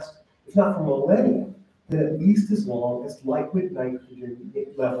last, if not for millennia, then at least as long as liquid nitrogen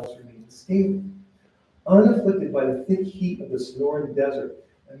levels remain stable. Unafflicted by the thick heat of the Sonoran Desert,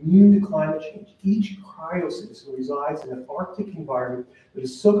 immune to climate change, each cryocitizen resides in an Arctic environment that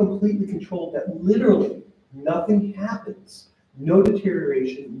is so completely controlled that literally nothing happens. No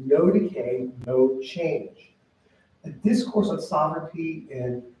deterioration, no decay, no change. A discourse on sovereignty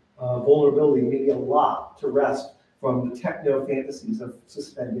and vulnerability may be a lot to wrest from the techno-fantasies of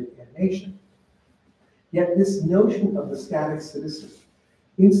suspended animation. Yet this notion of the static citizen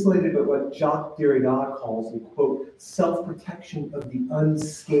insulated by what Jacques Derrida calls the, quote, self-protection of the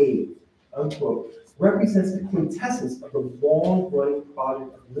unscathed, unquote, represents the quintessence of the long-running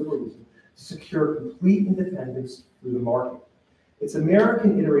project of liberalism to secure complete independence through the market. Its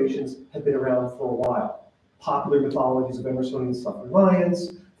American iterations have been around for a while. Popular mythologies of Emersonian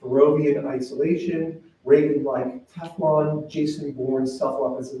self-reliance, Thoreauvian isolation, Reagan-like Teflon, Jason Bourne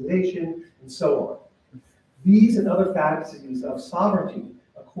self-representation, and so on. These and other fantasies of sovereignty,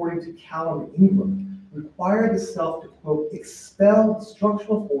 according to Callum Ingram, require the self to, quote, expel the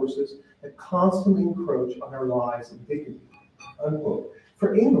structural forces that constantly encroach on our lives and dignity, unquote.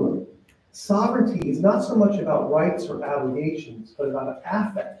 For Ingram, sovereignty is not so much about rights or obligations, but about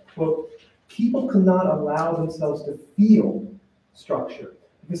affect. Quote, people cannot allow themselves to feel structure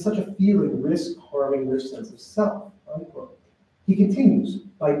because such a feeling risks harming their sense of self, unquote. He continues,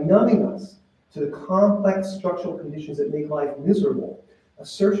 by numbing us to the complex structural conditions that make life miserable,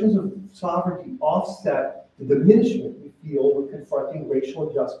 assertions of sovereignty offset the diminishment we feel when confronting racial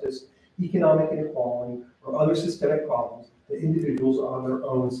injustice, economic inequality, or other systemic problems that individuals on their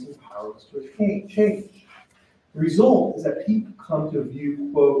own seem powerless to change. The result is that people come to view,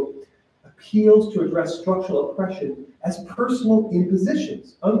 quote, appeals to address structural oppression as personal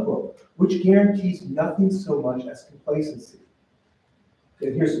impositions, unquote, which guarantees nothing so much as complacency.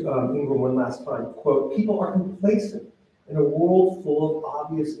 And here's Ingram one last time, quote, people are complacent in a world full of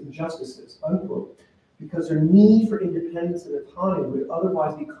obvious injustices, unquote, because their need for independence and autonomy would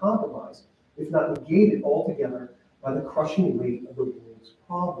otherwise be compromised, if not negated altogether, by the crushing weight of the world's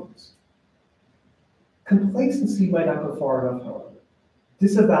problems. Complacency might not go far enough, however.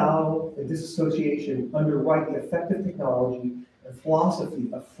 Disavowal and disassociation underwrite the effective technology and philosophy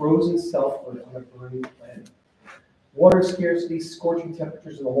of frozen selfhood on a burning planet. Water scarcity, scorching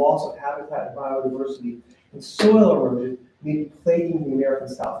temperatures, and the loss of habitat and biodiversity, and soil erosion may be plaguing the American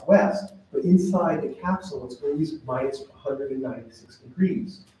Southwest, but inside the capsule it's going to be minus 196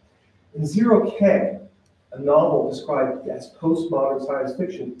 degrees. In Zero K, a novel described as postmodern science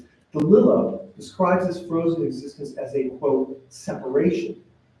fiction, DeLillo describes this frozen existence as a, quote, separation.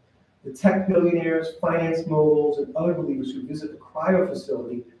 The tech billionaires, finance moguls, and other believers who visit the cryo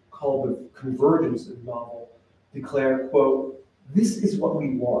facility, called the Convergence in the novel, declare, quote, this is what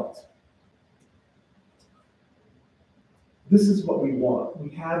we want. This is what we want. We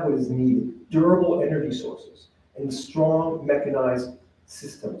have what is needed. Durable energy sources and strong mechanized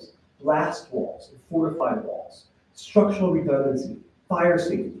systems, blast walls and fortified walls, structural redundancy, fire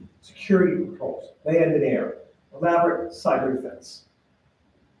safety, security controls, land and air, elaborate cyber defense.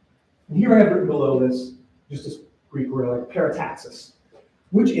 And here I have written below this, just this Greek word like parataxis,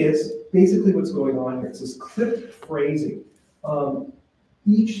 which is basically what's going on here. It's this clipped phrasing.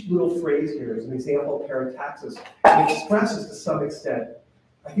 Each little phrase here is an example of parataxis. It expresses to some extent,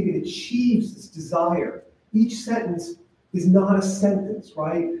 I think it achieves this desire. Each sentence is not a sentence,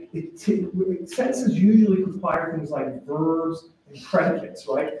 right? Sentences usually require things like verbs and predicates,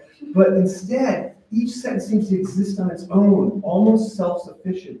 right? But instead, each sentence seems to exist on its own, almost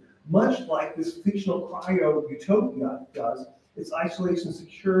self-sufficient, much like this fictional cryo utopia does. Its isolation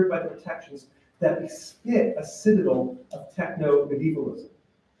secured by the protections that befit a citadel of techno-medievalism.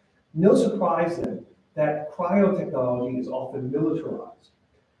 No surprise then that cryotechnology is often militarized.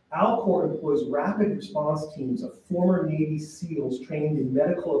 Alcor employs rapid response teams of former Navy SEALs trained in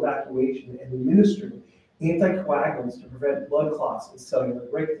medical evacuation and administering anticoagulants to prevent blood clots and cellular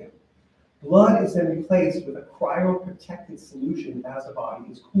breakdown. Blood is then replaced with a cryoprotected solution as the body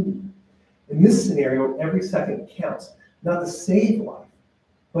is cooled. In this scenario, every second counts, not to save life,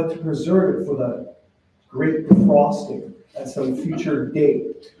 but to preserve it for the great defrosting at some future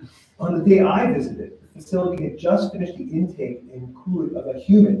date. On the day I visited, the facility had just finished the intake and cooling of a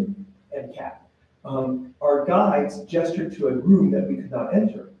human MCAT. Our guides gestured to a room that we could not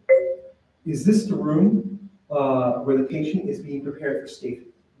enter. Is this the room where the patient is being prepared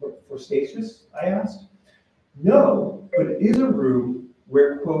for stasis? I asked. No, but it is a room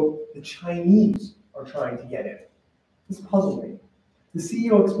where, quote, the Chinese are trying to get in. This puzzled me. The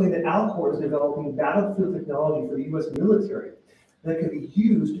CEO explained that Alcor is developing battlefield technology for the US military that can be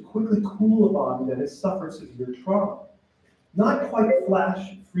used to quickly cool a body that has suffered severe trauma. Not quite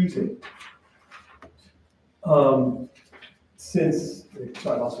flash freezing, since,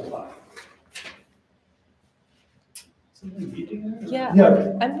 sorry, I lost my thought. Yeah,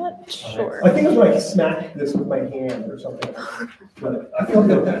 Yeah. I'm not sure. I think I was like smack this with my hand or something, but I feel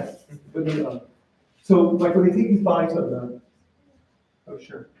okay. But, so, like when they take these bodies of the, oh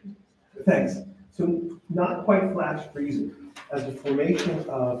sure, thanks. So not quite flash freezing, as the formation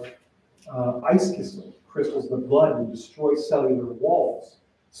of ice crystals, the blood will destroy cellular walls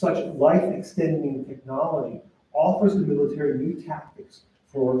Such life-extending technology offers the military new tactics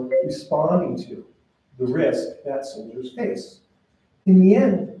for responding to the risk that soldiers face. In the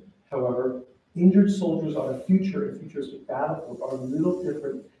end, however, injured soldiers on a future and futuristic battlefield are little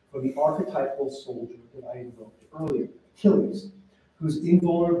different from the archetypal soldier that I invoked earlier, Achilles, whose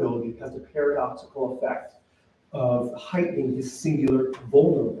invulnerability has the paradoxical effect of heightening his singular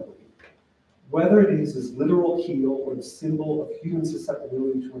vulnerability. Whether it is his literal heel or the symbol of human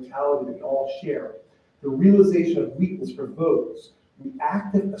susceptibility to mortality we all share, the realization of weakness provokes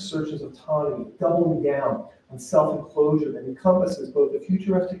reactive assertions of autonomy, doubling down on self-enclosure that encompasses both the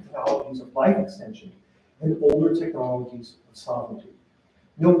futuristic technologies of life extension and older technologies of sovereignty.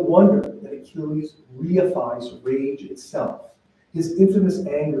 No wonder that Achilles reifies rage itself. His infamous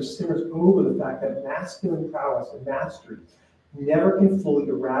anger simmers over the fact that masculine prowess and mastery never can fully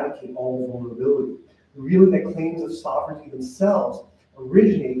eradicate all vulnerability, revealing that claims of sovereignty themselves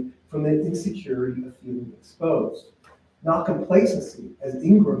originate from the insecurity of feeling exposed. Not complacency, as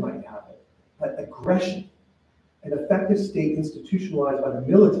Ingram might have it, but aggression, an effective state institutionalized by the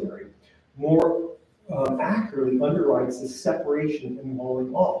military, more accurately underwrites this separation and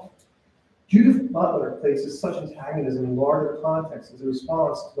walling off. Judith Butler places such antagonism in larger context as a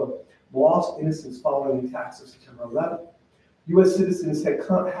response to the lost innocence following the attacks of September 11th. U.S. citizens had to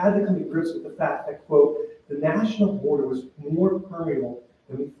come to grips with the fact that, quote, the national border was more permeable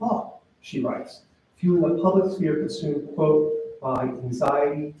than we thought, she writes, fueling a public sphere consumed, quote, by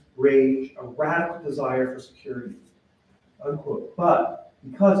anxiety, rage, a radical desire for security, unquote. But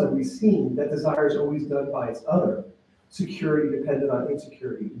because, as we've seen, that desire is always done by its other, security dependent on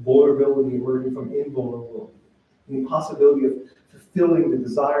insecurity, vulnerability emerging from invulnerability, the impossibility of fulfilling the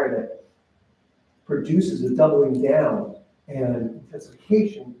desire that produces a doubling down and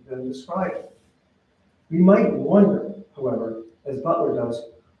intensification that I'm describing. We might wonder, however, as Butler does,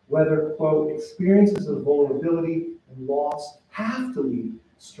 whether, quote, experiences of vulnerability and loss have to lead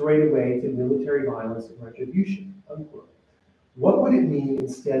straight away to military violence and retribution, unquote. What would it mean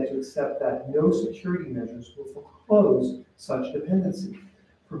instead to accept that no security measures will foreclose such dependency?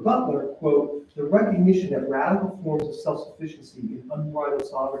 For Butler, quote, the recognition that radical forms of self-sufficiency and unbridled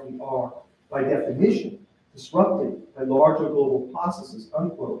sovereignty are, by definition, disrupted by larger global processes,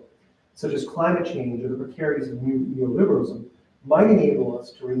 unquote, such as climate change or the precarities of neoliberalism, might enable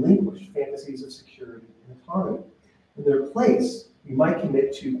us to relinquish fantasies of security and autonomy. In their place, we might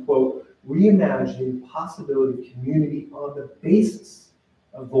commit to, quote, reimagining the possibility of community on the basis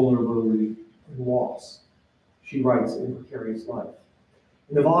of vulnerability and loss, she writes in Precarious Life.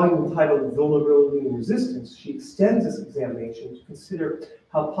 In the volume entitled Vulnerability and Resistance, she extends this examination to consider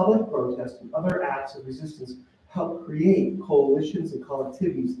how public protest and other acts of resistance help create coalitions and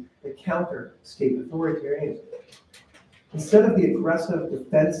collectivities that counter state authoritarianism. Instead of the aggressive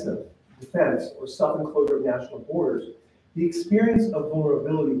defense or self-enclosure of national borders, the experience of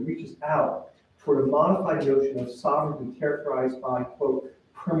vulnerability reaches out toward a modified notion of sovereignty characterized by, quote,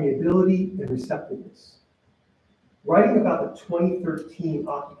 permeability and receptiveness. Writing about the 2013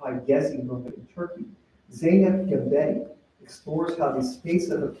 occupied Gezi movement in Turkey, Zeynep Gambedi explores how the space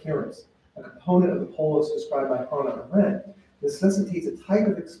of appearance, a component of the polis described by Hannah Arendt, necessitates a type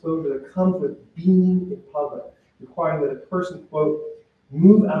of exposure that comes with being in public, requiring that a person, quote,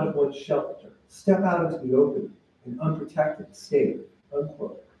 move out of one's shelter, step out into the open, an unprotected state,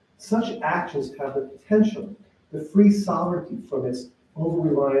 unquote. Such actions have the potential to free sovereignty from its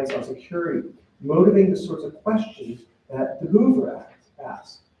over-reliance on security, motivating the sorts of questions that the Hoover Act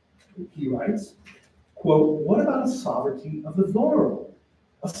asks. He writes, quote, what about a sovereignty of the vulnerable?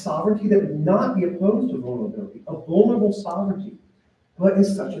 A sovereignty that would not be opposed to vulnerability, a vulnerable sovereignty, but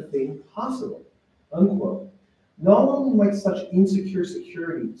is such a thing possible, unquote. Not only might such insecure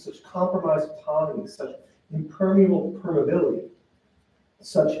security, such compromised autonomy, such impermeable permeability,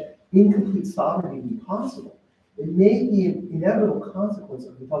 such incomplete sovereignty be possible, it may be an inevitable consequence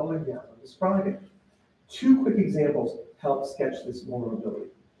of the doubling down I'm describing. Two quick examples help sketch this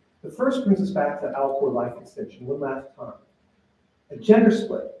vulnerability. The first brings us back to Alcor life extension one last time. A gender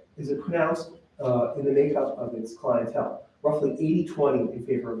split is pronounced in the makeup of its clientele, roughly 80-20 in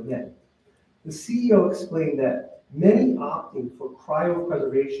favor of men. The CEO explained that many opting for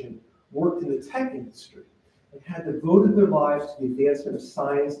cryopreservation worked in the tech industry and had devoted their lives to the advancement of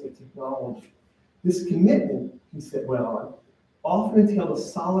science and technology. This commitment, he went on, often entailed a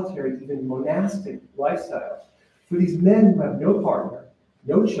solitary, even monastic lifestyle. For these men who have no partner,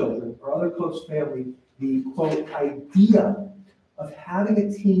 no children, or other close family, the, quote, idea of having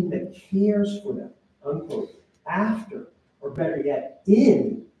a team that cares for them, unquote, after, or better yet,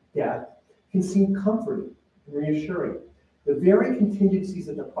 in death, can seem comforting and reassuring. The very contingencies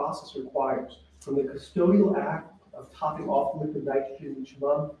that the process requires, from the custodial act of topping off liquid nitrogen each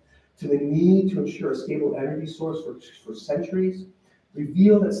month, to the need to ensure a stable energy source for centuries,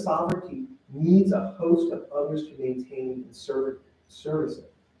 reveal that sovereignty needs a host of others to maintain and service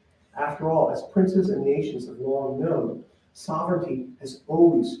it. After all, as princes and nations have long known, sovereignty has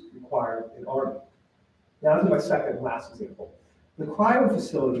always required an army. Now to my second and last example. The cryo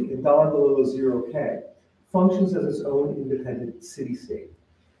facility in Don below 0K functions as its own independent city-state.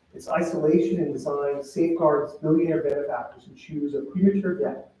 Its isolation and design safeguards billionaire benefactors who choose a premature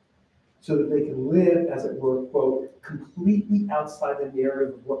death so that they can live, as it were, quote, completely outside the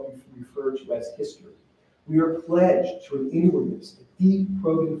narrative of what we refer to as history. We are pledged to an inwardness, a deep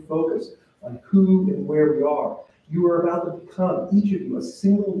probing focus on who and where we are. You are about to become, each of you, a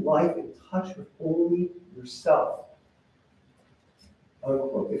single life in touch with only yourself.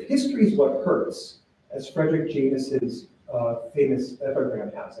 Unquote. If history is what hurts, as Frederick Jameson's famous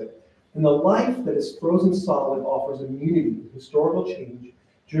epigram has it, then the life that is frozen solid offers immunity to historical change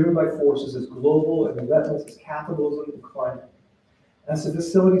driven by forces as global and relentless as capitalism and climate. As the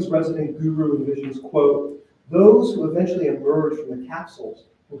facility's resident guru envisions, quote, those who eventually emerge from the capsules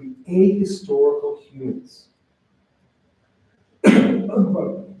will be ahistorical humans.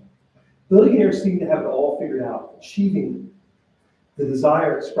 Unquote. Billionaires seem to have it all figured out, achieving the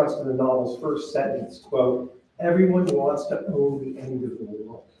desire expressed in the novel's first sentence, quote, everyone wants to own the end of the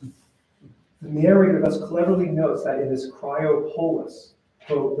world. The narrator thus cleverly notes that in this cryopolis,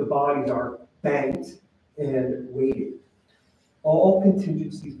 quote, the bodies are banked and weighted. All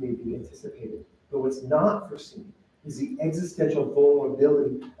contingencies may be anticipated, but what's not foreseen is the existential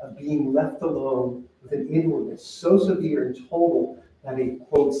vulnerability of being left alone with an inwardness so severe and total that a,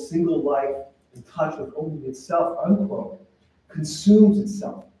 quote, single life in touch with only itself, unquote, consumes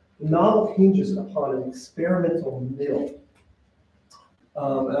itself. The novel hinges upon an experimental mill.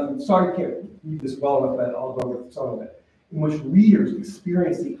 I'm sorry I can't read this well enough, but I'll go with some of it, in which readers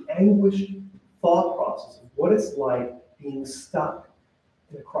experience the anguished thought process of what it's like being stuck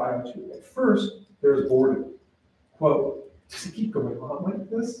in a cryotube. At first, there's boredom. Quote, does it keep going on like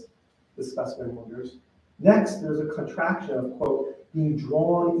this? The specimen wonders. Next, there's a contraction of, quote, being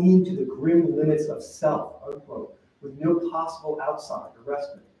drawn into the grim limits of self, unquote, with no possible outside or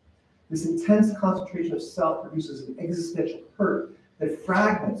respite. This intense concentration of self produces an existential hurt that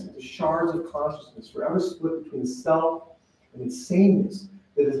fragments into shards of consciousness, forever split between the self and its sameness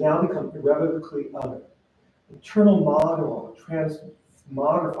that has now become irrevocably other. Internal monologue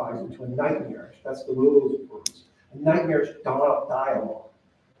transmogrifies into a nightmarish, that's the Lolo's words, a nightmarish dialogue.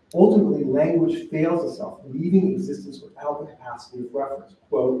 Ultimately, language fails itself, leaving existence without the capacity of reference.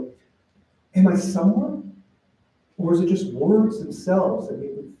 Quote, am I someone? Or is it just words themselves that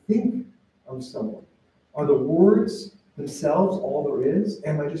make me think I'm someone? Are the words themselves all there is?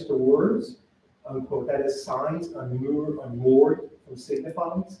 Am I just the words? Unquote. That is, signs unmoored from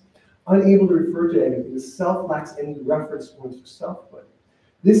signifies. Unable to refer to anything, the self lacks any reference points for selfhood.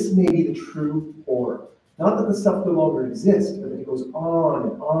 This may be the true horror. Not that the self no longer exists, but that it goes on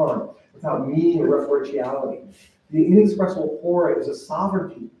and on without meaning or referentiality. The inexpressible horror is a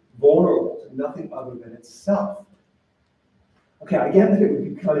sovereignty vulnerable to nothing other than itself. Okay, I get that it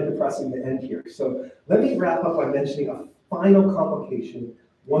would be kind of depressing to end here. So let me wrap up by mentioning a final complication,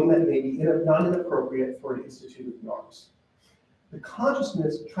 one that may be not inappropriate for an institute of the arts. The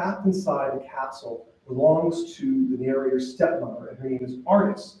consciousness trapped inside the capsule belongs to the narrator's stepmother, and her name is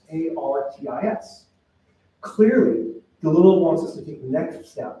Artis, A-R-T-I-S. Clearly, DeLillo wants us to take the next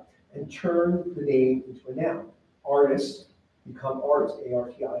step and turn the name into a noun. Artist become artist,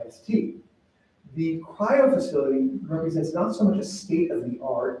 A-R-T-I-S-T. The cryo facility represents not so much a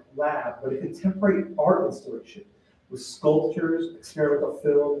state-of-the-art lab, but a contemporary art installation with sculptures, experimental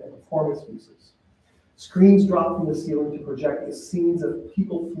film, and performance pieces. Screens drop from the ceiling to project the scenes of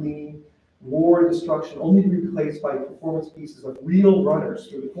people fleeing, war and destruction, only to be replaced by performance pieces of real runners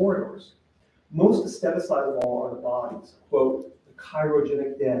through the corridors. Most aestheticized of all are the bodies, quote, the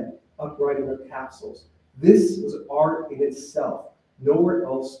chirogenic dead, upright in their capsules. This was art in itself, nowhere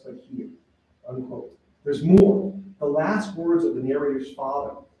else but here, unquote. There's more. The last words of the narrator's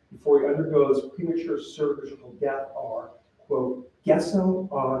father before he undergoes premature surgical death are, quote, gesso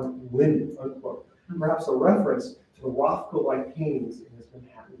on linen, unquote. Perhaps a reference to the Rothko-like paintings in his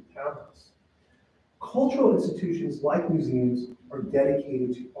Manhattan townhouse. Cultural institutions like museums are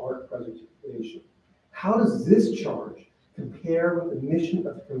dedicated to art preservation. How does this charge compare with the mission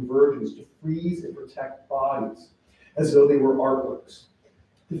of the convergence to freeze and protect bodies as though they were artworks?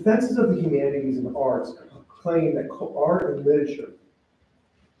 Defenses of the humanities and arts claim that art and literature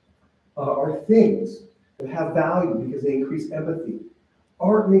are things that have value because they increase empathy.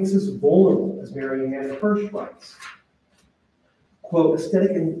 Art makes us vulnerable, as Marianne Hirsch writes. Quote,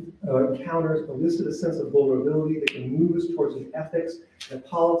 aesthetic encounters elicit a sense of vulnerability that can move us towards the ethics and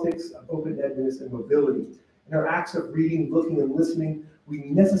politics of open-endedness and mobility. In our acts of reading, looking, and listening, we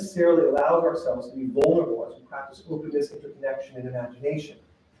necessarily allow ourselves to be vulnerable as we practice openness, interconnection, and imagination.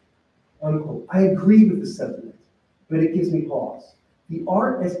 Unquote. I agree with this sentiment, but it gives me pause. The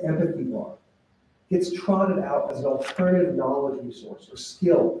art as empathy bar gets trotted out as an alternative knowledge resource or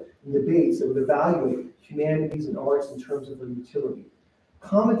skill in debates that would evaluate humanities and arts in terms of their utility.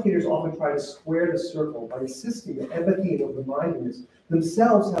 Commentators often try to square the circle by insisting that empathy and open-mindedness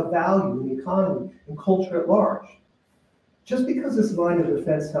themselves have value in the economy and culture at large. Just because this line of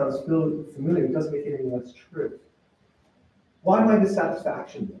defense sounds familiar doesn't make it any less true. Why my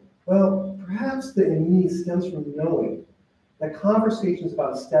dissatisfaction then? Well, perhaps the in me stems from knowing that conversations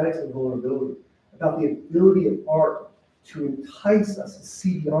about aesthetics and vulnerability, about the ability of art to entice us to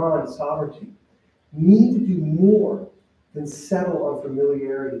see beyond sovereignty, need to do more than settle on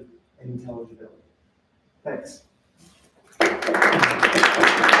familiarity and intelligibility. Thanks.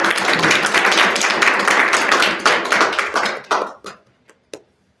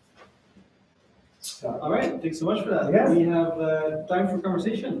 All right, thanks so much for that. Yes. We have time for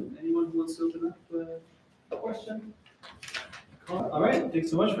conversation. Anyone who wants to open up a question? All right, thanks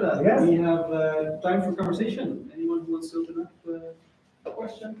so much for that. Yes. We have time for conversation. Anyone who wants to open up a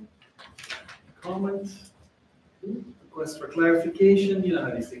question, comment, request for clarification? You know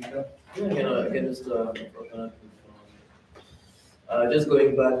how these things go. Yeah, again, just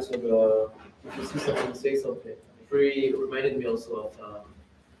going back to if you see something, say something. It reminded me also of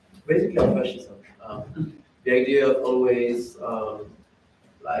basically of fascism. The idea of always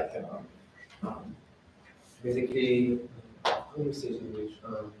basically, how do you say it in English?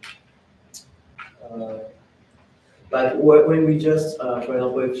 Like when we just, for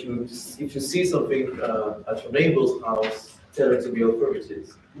example, if you see something at your neighbor's house, tell it to be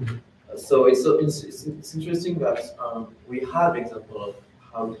authorities. So it's interesting that we have example of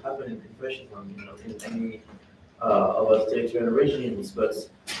how it happened in fascism, in any of authoritarian regimes, but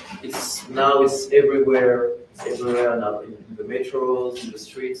it's everywhere. It's everywhere now in the metros, in the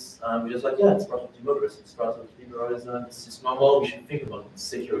streets. We're just like, yeah, it's part of democracy, it's part of liberalism. It's normal. We should think about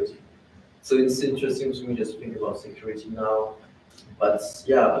security. So it's interesting to me just think about security now. But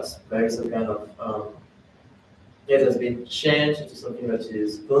yeah, there is a kind of it has been changed into something that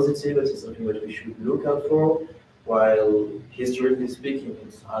is positive, that is something that we should look out for, while historically speaking,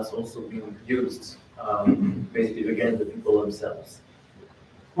 it has also been used basically against the people themselves.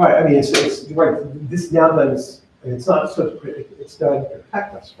 Right, I mean, it's right. This now does, it's not so, it's done to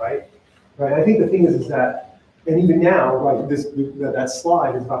protect us, right? Right, I think the thing is that, and even now, right, that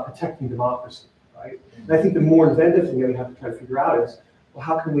slide is about protecting democracy, right? And I think the more inventive thing that we have to try to figure out is, well,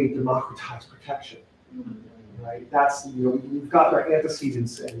 how can we democratize protection? Right, that's, we've got our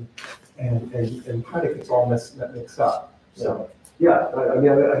antecedents and predicates all mixed up. So, yeah, I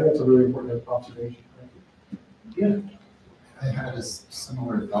mean, I think that's a really important observation. Yeah. I had a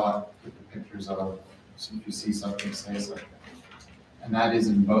similar thought with the pictures of, so if you see something, say something. And that is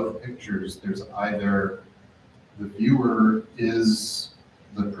in both pictures, there's either the viewer is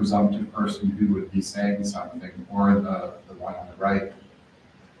the presumptive person who would be saying something, or the one on the right,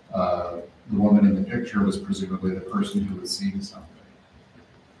 the woman in the picture was presumably the person who was seeing something.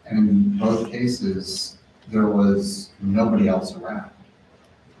 And in both cases, there was nobody else around.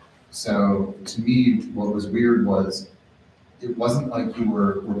 So to me, what was weird was, it wasn't like you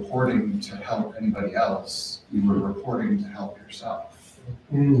were reporting to help anybody else, you were reporting to help yourself.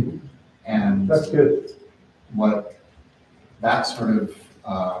 Mm. And that's good. What that sort of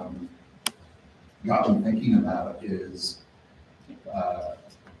got me thinking about is,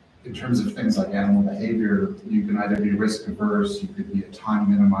 in terms of things like animal behavior, you can either be risk averse, you could be a time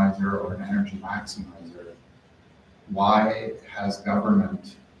minimizer or an energy maximizer. Why has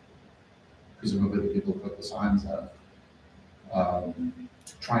government, presumably the people who put the signs up,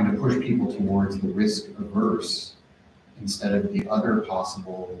 trying to push people towards the risk averse instead of the other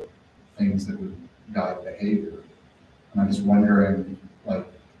possible things that would guide behavior? And I'm just wondering, like,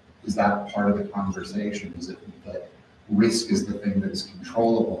 is that part of the conversation? Is it that risk is the thing that is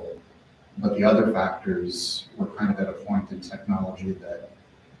controllable, but the other factors, we're kind of at a point in technology that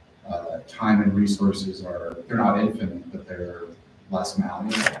time and resources they're not infinite, but they're less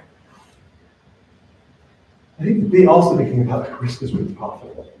malleable? I think they also thinking about risk is really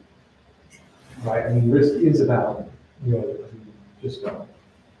profitable, right? I mean, risk is about, just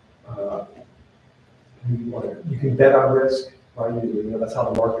you can bet on risk, right? That's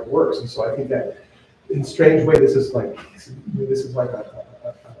how the market works. And so I think that in a strange way, this is like a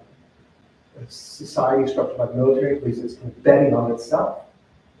society structured by the military police. It's betting on itself,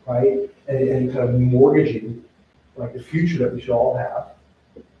 right? And kind of mortgaging like the future that we should all have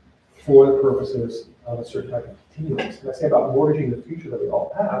for the purposes of a certain type of continuance. And I say about mortgaging the future that we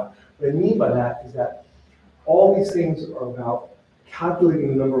all have, what I mean by that is that all these things are about calculating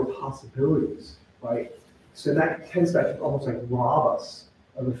the number of possibilities, right? So that tends to almost like rob us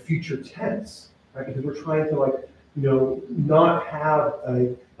of the future tense, right? Because we're trying to like, not have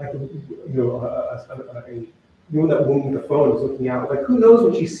a, like, that woman with the phone is looking out, like who knows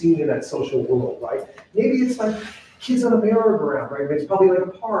what she's seeing in that social world, right? Maybe it's like kids on a merry-go-round, right? It's probably like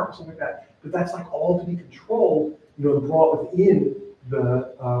a park or something like that. But that's like all to be controlled, and brought within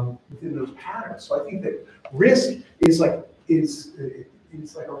within those patterns. So I think that risk is like a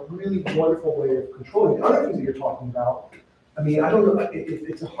really wonderful way of controlling the other things that you're talking about. I mean, I don't know.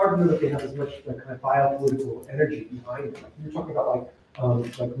 It's hard to know that they have as much like kind of biopolitical energy behind it. Like, you're talking about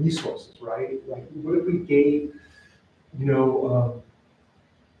like resources, right? Like, what if we gave,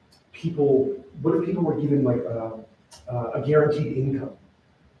 people? What if people were given like a guaranteed income,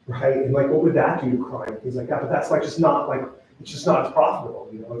 right? And like, what would that do to crime? Things like that. But that's like just not like it's just not as profitable,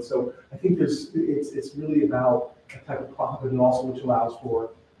 And so I think it's really about a type of profit, and also which allows for a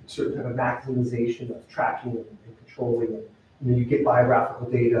certain kind of maximization of tracking and controlling. And, you get biographical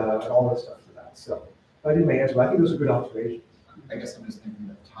data and all that stuff for that. So I didn't answer, but I think those are good observations. I guess I'm just thinking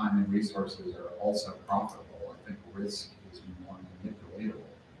that time and resources are also profitable. I think risk is more manipulatable.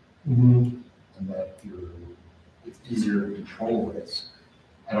 Mm-hmm. And that it's easier to control risk.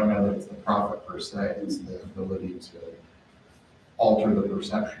 I don't know that it's the profit per se, it's the ability to alter the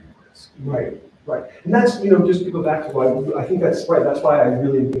perception of risk. Right. And that's, just to go back to why, I think that's right. That's why I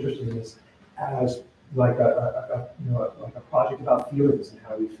really am interested in this as like a project about feelings and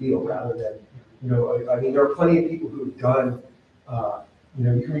how we feel, rather than, I mean, there are plenty of people who have done, you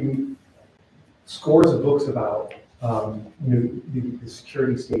can read scores of books about, the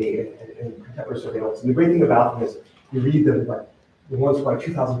security state and contemporary surveillance. And the great thing about them is you read them, like the ones from like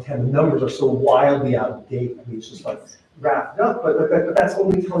 2010, the numbers are so wildly out of date. I mean, it's just like wrapped up, but that's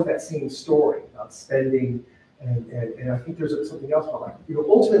only telling that same story about spending. And I think there's something else about like,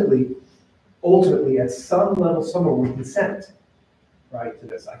 ultimately, at some level, somewhere we consent, right, to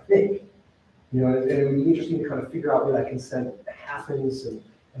this, I think. And it would be interesting to kind of figure out where that consent happens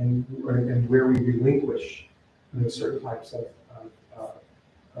and where we relinquish, certain types of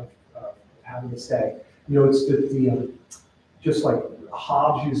having to say. It's the just like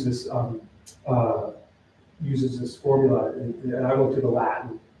Hobbes uses this formula, and I won't do the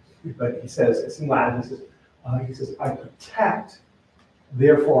Latin, but he says, it's in Latin, he says, I protect,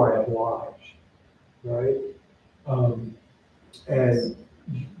 therefore I oblige, right? And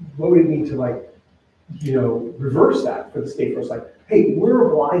what would it mean to like, reverse that for the state first? Like, hey,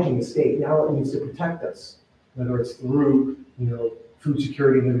 we're obliging the state, now it needs to protect us, whether it's through, food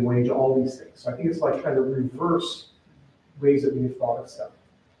security, living wage, all these things. So I think it's like trying to reverse ways that we've thought of stuff.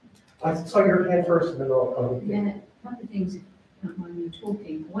 I saw your hand first, and then I'll yeah, a couple of things when you were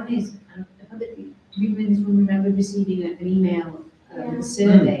talking. One is, do you remember receiving an email, a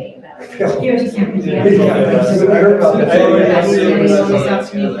survey about security cameras?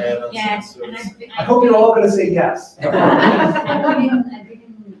 Yes, and I hope you're all going to say yes. I've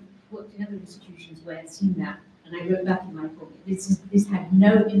worked in other institutions where I've seen that, and I wrote back in my book, this had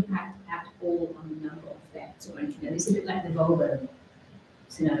no impact at all on the number of thefts or anything. It's a bit like the Volvo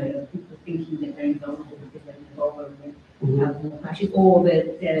scenario, people thinking that they're invulnerable because they're in the Volvo and crashes, or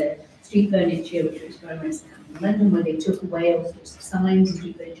the street furniture, which was very much in London, where they took away all sorts of signs and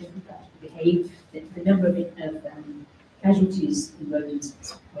street furniture and people had to behave. The number of casualties in road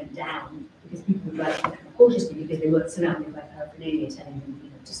incidents went down because people were driving cautiously because they weren't surrounded by paraphernalia telling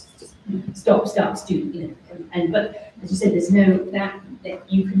them, just stop, but as you said, there's no that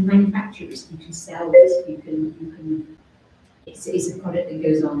you can manufacture this, you can sell this, you can. It's a product that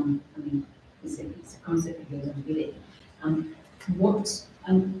goes on. I mean, it's a concept that goes on with it. I'm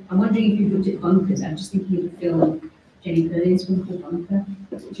wondering if you've looked at bunkers. I'm just thinking of the film Jenny Berlin's one called Bunker,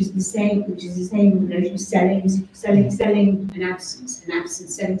 which is the same notion of selling an absence.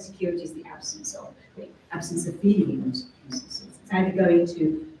 Selling security is the absence of feeling in those instances. It's either going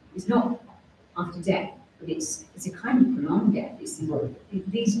to, it's not after death, but it's a kind of prolonged death. It's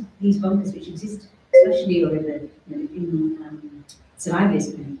these bunkers which exist, especially over in survivors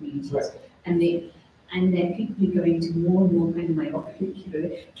kind of communities, right. and they're people going to more and more kind of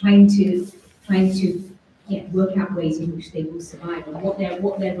myopic, trying to work out ways in which they will survive, and what they're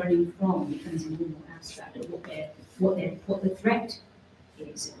running from becomes more and more abstract, or what the threat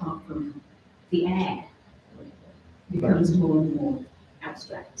is, apart from the air becomes more and more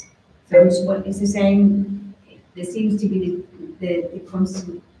abstract. So it's the same, there seems to be the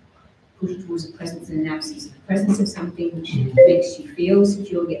constant push towards the presence and an absence. The presence of something which makes you feel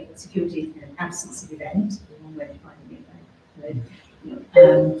secure, get security, and an absence of event, the wrong way of finding it, right?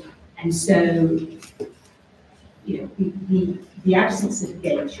 And so, the absence of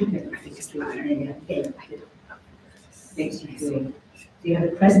gate should make you feel secure, and then you have gate that makes you feel. So you have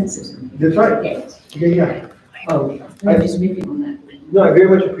the presence of something. That's right. Gate. Yeah. I'm just riffing on that. No, I very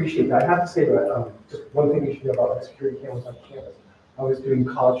much appreciate that. I have to say that just one thing you should know about the security cameras on campus. I was doing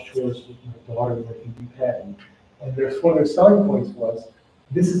college tours with my daughter in UPenn, and there's one of their selling points was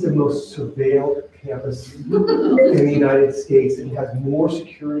this is the most surveilled campus in the United States, and it has more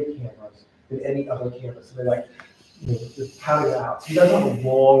security cameras than any other campus. And they're like, just pounding it out. So you guys have a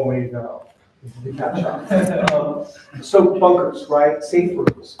long way to go to catch up. So bunkers, right? Safe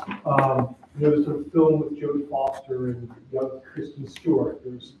rooms. There's a film with Jodie Foster and young Kristen Stewart.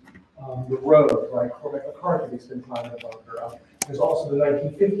 There's The Road, right? Cormac McCarthy, they spend time in a bunker. There's also the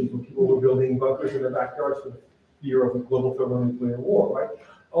 1950s when people were building bunkers in their backyards for the fear of a global thermonuclear war, right?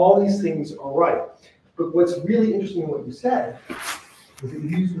 All these things are right. But what's really interesting in what you said is that you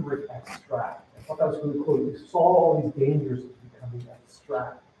used the word abstract. I thought that was really cool. You saw all these dangers of becoming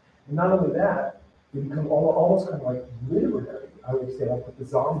abstract. And not only that, you become almost kind of like literary, I would say, like with the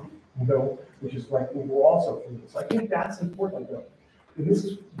zombie, which is like we're also feeling. So I think that's important, though. And this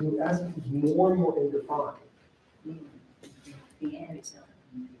is, as it becomes more and more indefined. The air itself,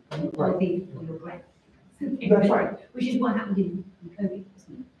 Right. or your breath. That's right. Which is what happened in COVID,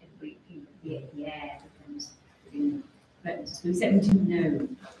 isn't it? The air becomes within threatens. So except we didn't know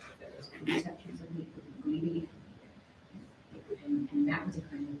there was conceptions of we couldn't breathe. And that was a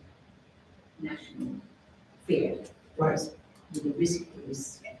kind of national fear. Whereas the risk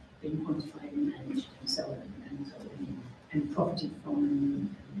was being quantified and managed and so on and profited from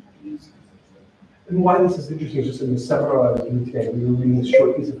and used. And why this is interesting is just in the seminar I was doing today, we were reading a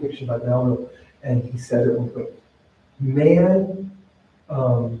short piece of fiction by Melville, and he said at one point,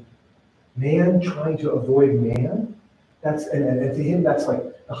 man trying to avoid man, that's, and to him, that's like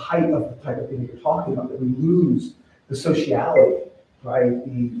the height of the type of thing that you're talking about, that we lose the sociality, right?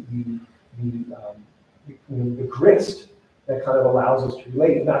 The grist that kind of allows us to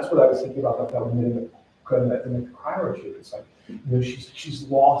relate. And that's what I was thinking about that woman in the cryo. It's like, she's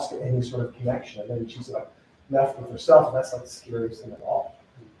lost any sort of connection, and then she's like left with herself, and that's like the scariest thing of all.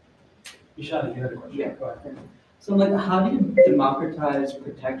 You shot at the other question. Yeah, go ahead. So, like, how do you democratize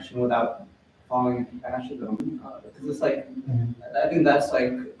protection without falling into fascism? Because it's like, I think that's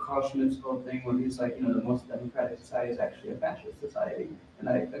like Carl Schmitt's whole thing, where he's like, the most democratic society is actually a fascist society, and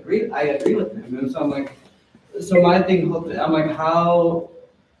I agree with him. And so I'm like, so my thing, I'm like, how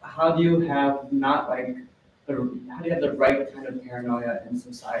do you have not like how do you have the right kind of paranoia in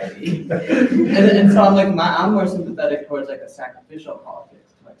society? and so I'm like, I'm more sympathetic towards like a sacrificial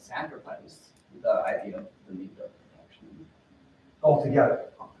politics, to like sacrifice the idea of the need of protection Altogether.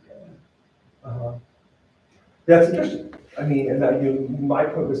 That's interesting. I mean, and that my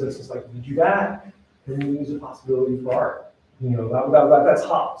point was this: is like, if you do that, then you lose a possibility for art. That's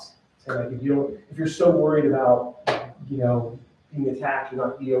Hobbes. So like, if you're so worried about being attacked, you're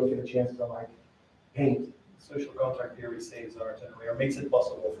not able to get a chance to like paint. Social contract theory saves art in a way, or makes it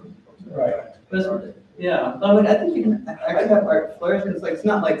possible for people to Right. art. Yeah, but like, I think you can actually have art flourish, because like, it's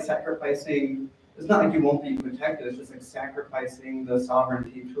not like sacrificing. It's not like you won't be protected. It's just like sacrificing the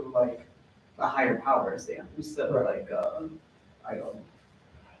sovereignty to like a higher power, instead of like I don't.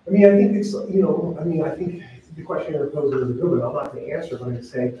 I mean, I think it's I think the question you're posing is a good one. I'm not going to answer. I'm going to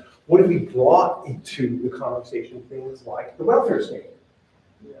say, what if we brought into the conversation things like the welfare state?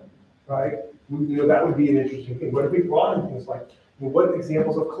 Yeah. Right. That would be an interesting thing. What if we brought in things like, what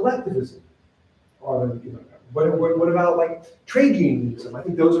examples of collectivism are there? What about like trade unionism? I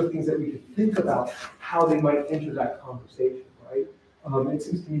think those are things that we could think about how they might enter that conversation, right? It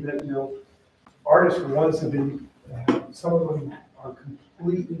seems to me that artists for once have been, some of them are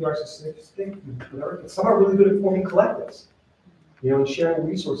completely narcissistic, but some are really good at forming collectives, and sharing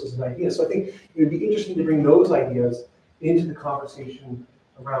resources and ideas. So I think it would be interesting to bring those ideas into the conversation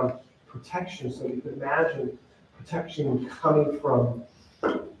around protection, so you can imagine protection coming from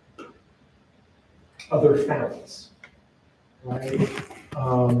other fountains, right?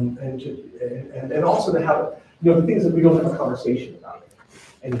 And also to have, the thing is that we don't have a conversation about it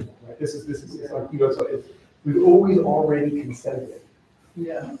anymore, right? This is like, so we've always already consented.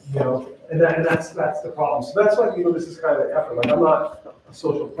 Yeah. And that's the problem. So that's why, this is kind of an effort. Like, I'm not a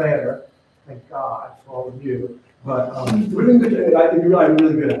social planner, thank God for all of you, but we're doing good. I think I'm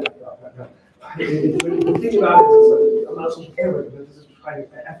really good at it. the thing about it is, I'm not so camera, but this is trying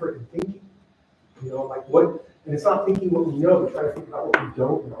effort in thinking. You know, like what, and it's not thinking what we know, but trying to think about what we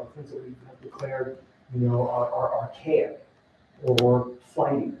don't know, things that we have declared, you know, are archaic or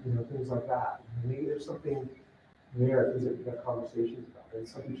flighty, you know, things like that. Maybe there's something there, things that we've got conversations about.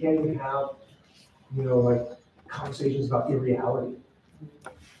 It's like we can't even have, you know, like conversations about irreality.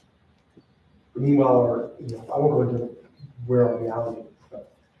 Meanwhile, you know, I won't go into where our reality is.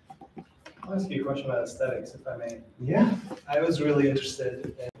 But. I'll ask you a question about aesthetics, if I may. Yeah. I was really interested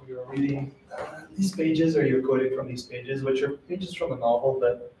in we were reading these pages, or you were quoting from these pages, which are pages from a novel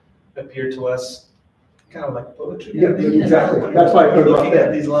that appear to us kind of like poetry. Yeah, exactly. That's why I put it looking up there.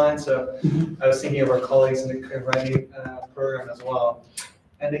 at these lines. So I was thinking of our colleagues in the writing program as well.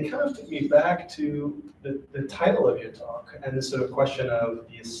 And they kind of took me back to the title of your talk and the sort of question of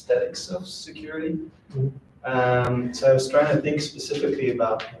the aesthetics of security. So I was trying to think specifically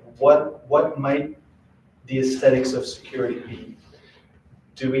about what might the aesthetics of security be?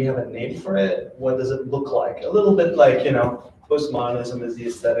 Do we have a name for it? What does it look like? A little bit like, you know, postmodernism is the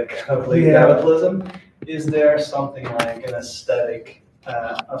aesthetic of late capitalism. Is there something like an aesthetic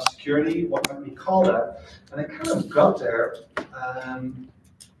of security? What might we call that? And I kind of got there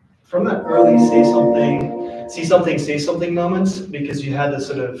from that early say something moments, because you had this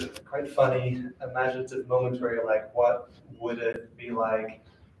sort of quite funny imaginative moment where you're like, what would it be like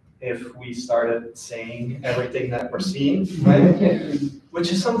if we started saying everything that we're seeing, right?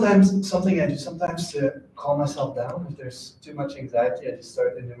 Which is sometimes something I do sometimes to calm myself down. If there's too much anxiety, I just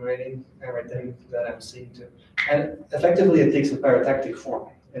start enumerating everything that I'm seeing too. And effectively it takes a paratactic form.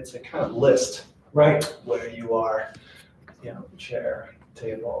 It's a kind of list, right, where you are, you know, chair,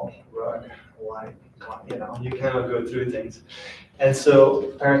 table, rug, light, you know, you kind of go through things. And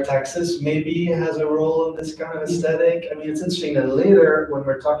so parataxis maybe has a role in this kind of aesthetic. I mean, it's interesting that later when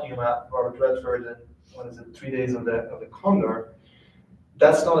we're talking about Robert Redford and what is it, 3 Days of the Condor,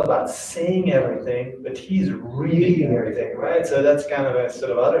 that's not about saying everything, but he's reading everything, right? So that's kind of a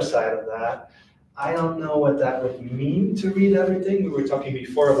sort of other side of that. I don't know what that would mean to read everything. We were talking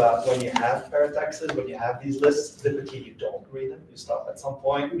before about when you have parataxis, when you have these lists, typically you don't read them. You stop at some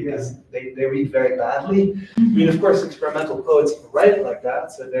point because they read very badly. I mean, of course, experimental poets write like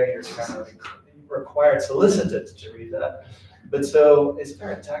that, so there you're kind of required, solicited to read that. But so is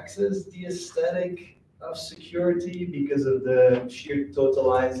parataxis the aesthetic of security because of the sheer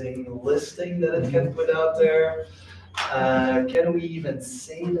totalizing listing that it can put out there? Can we even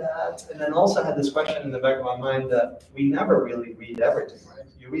say that? And then also had this question in the back of my mind that we never really read everything, right?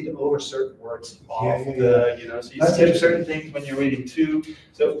 You read over certain words off the, you know, so you skip certain things when you're reading too.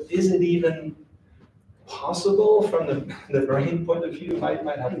 So is it even possible from the brain point of view, might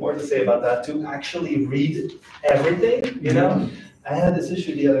have more to say about that, to actually read everything, you know? I had this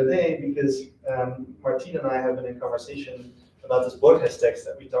issue the other day because Martin and I have been in conversation about this Borges text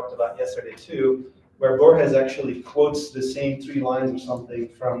that we talked about yesterday too, where Borges actually quotes the same 3 lines or something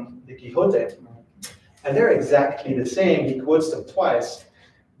from the Quixote. And they're exactly the same, he quotes them twice,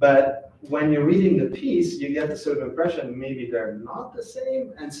 but when you're reading the piece, you get the sort of impression maybe they're not the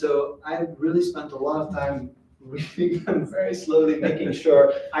same. And so I really spent a lot of time reading them very slowly, making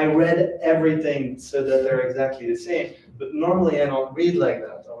sure I read everything so that they're exactly the same. But normally I don't read like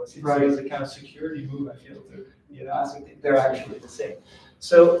that. Obviously, so it's a kind of security move, I feel, to, you know, I think they're actually the same.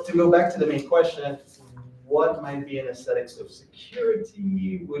 So to go back to the main question, what might be an aesthetics of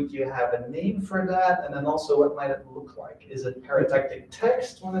security? Would you have a name for that? And then also, what might it look like? Is it paratactic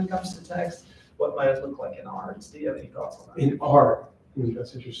text when it comes to text? What might it look like in art? Do you have any thoughts on that? In art,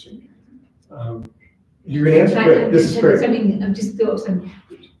 that's interesting. You're going to answer, great. This is great. Something I've just thought of something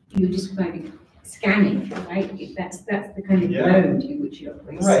you're describing. Scanning, right? If that's the kind of mode in which you're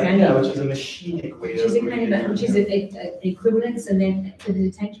operating. Right, scanning, yeah, which is a machinic way of reading. Which is an equivalence, and then the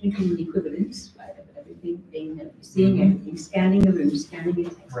detection between the equivalence, right, of everything, being seeing everything, scanning a room, scanning a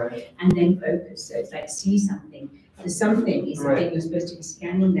text, and then focus. So it's like see something. The something is the thing you're supposed to be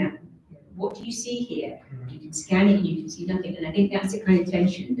scanning that. What do you see here? You can scan it and you can see nothing. And I think that's the kind of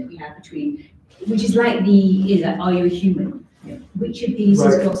tension that we have between, which is like are you a human? Which of these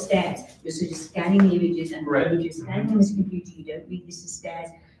has got stairs? You're sort of scanning the images, and if you're scanning on this computer, you don't read this as stairs.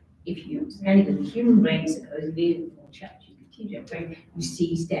 If you're scanning with the human brain, supposedly, or computer brain, you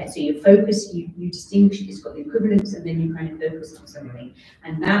see stairs. So you focus, you distinguish, it's got the equivalence, and then you kind of focus on something.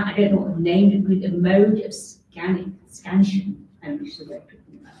 And that, I don't know what to name it, with a mode of scanning, and which is the way of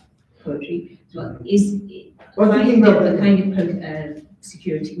talking about poetry, as well, is the kind of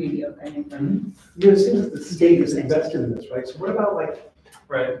security really or kind of it seems that the state is invested in this, right? So what about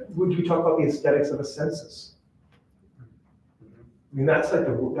would you talk about the aesthetics of a census? I mean, that's like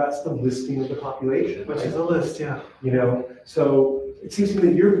that's the listing of the population. Which is a list, yeah. You know, so it seems to me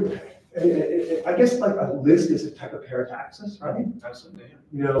that you're, I guess like a list is a type of parataxis, right? Absolutely, yeah.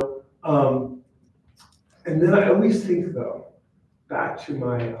 You know, and then I always think though, back to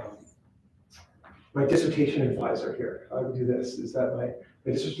my my dissertation advisor here. I would do this, is that my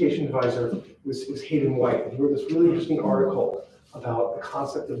dissertation advisor was Hayden White, and he wrote this really interesting article about the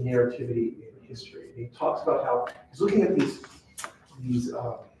concept of narrativity in history. And he talks about how he's looking at these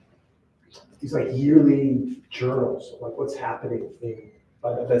like yearly journals of like what's happening in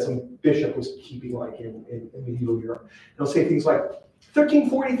that some bishop was keeping like in medieval Europe. And he'll say things like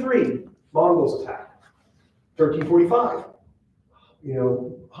 1343, Mongols attack. 1345, you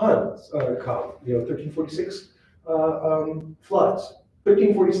know, Huns come. You know, 1346, floods.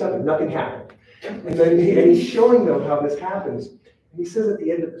 1347, nothing happened. And then he's showing them how this happens. And he says at the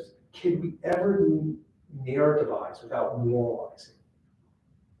end of this, can we ever narrativize without moralizing?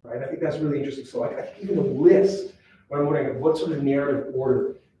 Right? I think that's really interesting. So I think even a list, when I'm wondering what sort of narrative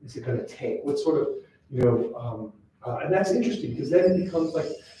order is it going to take? What sort of, you know, and that's interesting because then it becomes like,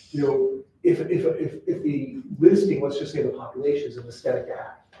 you know, if the listing, let's just say the population is an aesthetic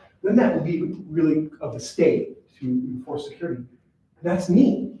act, then that would be really of the state to enforce security. That's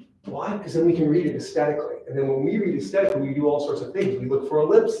neat. Why? Because then we can read it aesthetically. And then when we read aesthetically, we do all sorts of things. We look for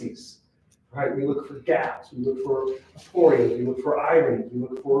ellipses, right? We look for gaps. We look for aporia. We look for irony. We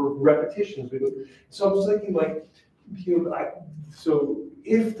look for repetitions. So I'm just thinking like, you know, so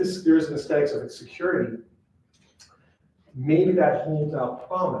if there's an aesthetics of security, maybe that holds out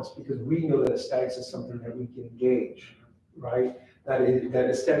promise because we know that aesthetics is something that we can engage, right? That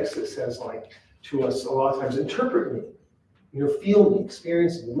aesthetics that says like to us a lot of times, interpret me, you know, feel me,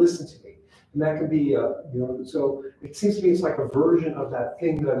 experience me, listen to me. And that can be, you know, so it seems to me it's like a version of that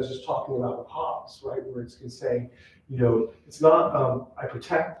thing that I was just talking about with Hobbes, right? Where it's saying, you know, it's not, I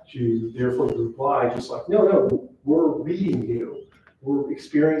protect you, therefore you reply, just like, no, we're reading you. We're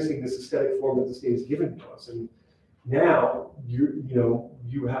experiencing this aesthetic form that the state has given to us. And now,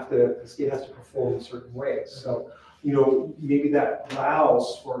 the state has to perform in certain ways. So, you know, maybe that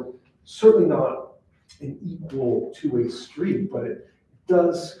allows for certainly not an equal two-way street, but it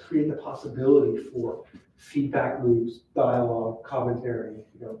does create the possibility for feedback loops, dialogue, commentary.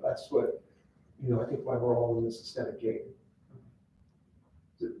 You know, that's what, you know, I think why we're all in this aesthetic game.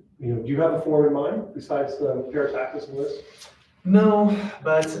 You know, do you have a form in mind besides the parataxis and list? No,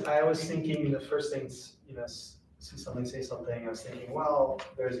 but I was thinking the first things, you know, see something, say something, I was thinking, well,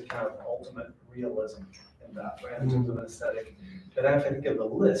 there's a kind of ultimate realism in that, right, in terms of an aesthetic. But if I think of the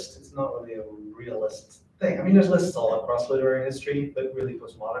list, it's not really a realist thing. I mean, there's lists all across literary history, but really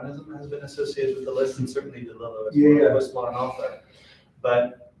postmodernism has been associated with the list, and certainly Delillo is a postmodern author.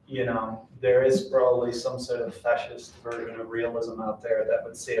 But, you know, there is probably some sort of fascist version of realism out there that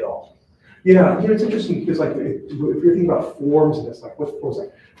would say it all. Yeah, you know, it's interesting because, like, if you're thinking about forms in this, like, what forms?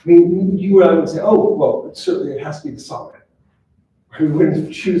 Like, I mean, you and I would say, oh, well, certainly it has to be the sonnet. We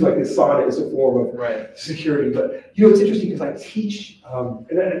wouldn't choose like the sonnet as a form of security, but you know, it's interesting because I teach, and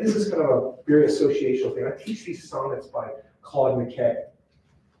this is kind of a very associational thing. I teach these sonnets by Claude McKay,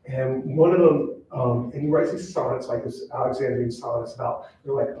 and one of them, and he writes these sonnets like this Alexandrian sonnets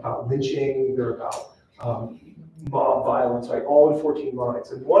they're like about lynching, they're about mob violence, like all in 14 lines,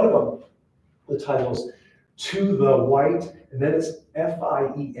 and one of them. The title's To the White, and then it's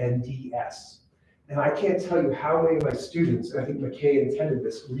Fiends. And I can't tell you how many of my students, and I think McKay intended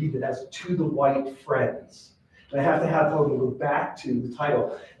this, read it as To the White Friends. And I have to have them go back to the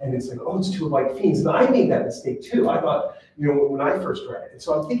title, and it's like, oh, it's To the White Fiends. And I made that mistake too. I thought, you know, when I first read it. And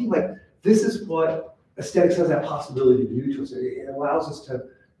so I'm thinking like, this is what aesthetics has that possibility to do to us. It allows us to,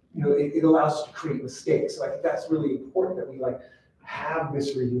 you know, it allows us to create mistakes. So I think that's really important that we like, have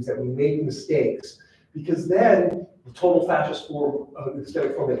misreadings, that we make mistakes, because then the total fascist form of the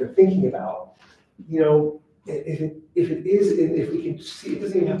aesthetic form that they're thinking about, you know, if we can see, it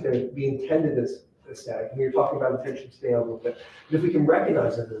doesn't even have to be intended as aesthetic. And we were talking about attention today a little bit, but if we can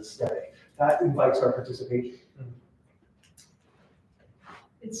recognize it as aesthetic, that invites our participation.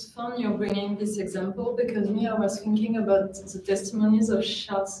 It's fun you're bringing this example because me, I was thinking about the testimonies of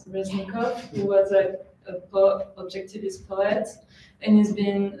Charles Reznikov, who was a objectivist poet, and he's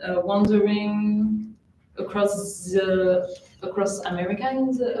been wandering across America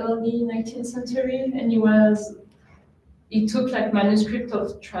in the early 19th century, and he took like manuscript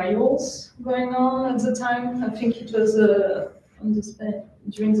of trials going on at the time. I think it was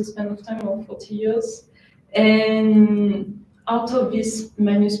during the span of time of 40 years, and out of this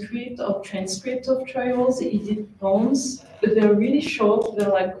manuscript or transcript of trials, he did poems, but they're really short.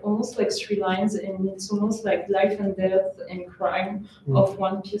 They're like almost like 3 lines, and it's almost like life and death and crime of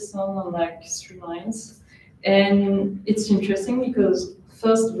one person on like 3 lines. And it's interesting because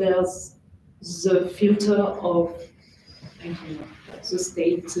first there's the filter of the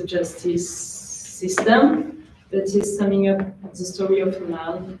state, the justice system that is summing up the story of a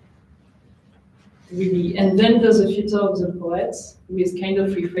man. Really, and then there's a filter of the poet who is kind of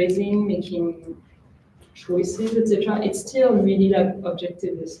rephrasing, making choices, etc. It's still really like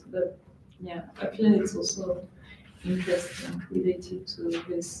objectivist, but yeah, I feel it's also interesting related to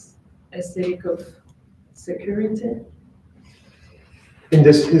this aesthetic of security. And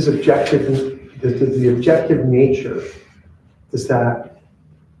does his objective, the objective nature, does that,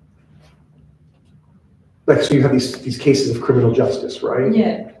 like, so you have these cases of criminal justice, right?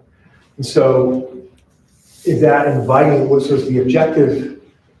 Yeah. And so is that inviting, what is the objective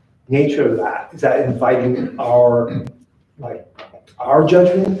nature of that? Is that inviting our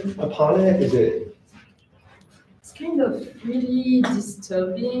judgment upon it? Is it? It's kind of really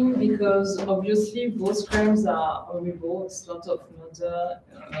disturbing because obviously both crimes are horrible. It's a lot of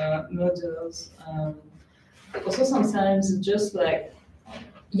murders. Also sometimes just like,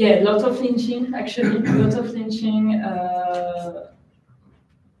 yeah, a lot of lynching, actually, a lot of lynching.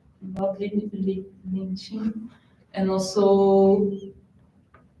 Not lynching, and also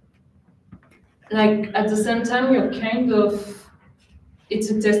like at the same time you're kind of,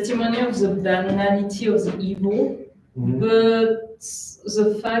 it's a testimony of the banality of the evil, but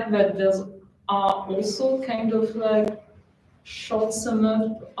the fact that there's are also kind of like short sum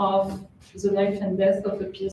up of the life and death of a person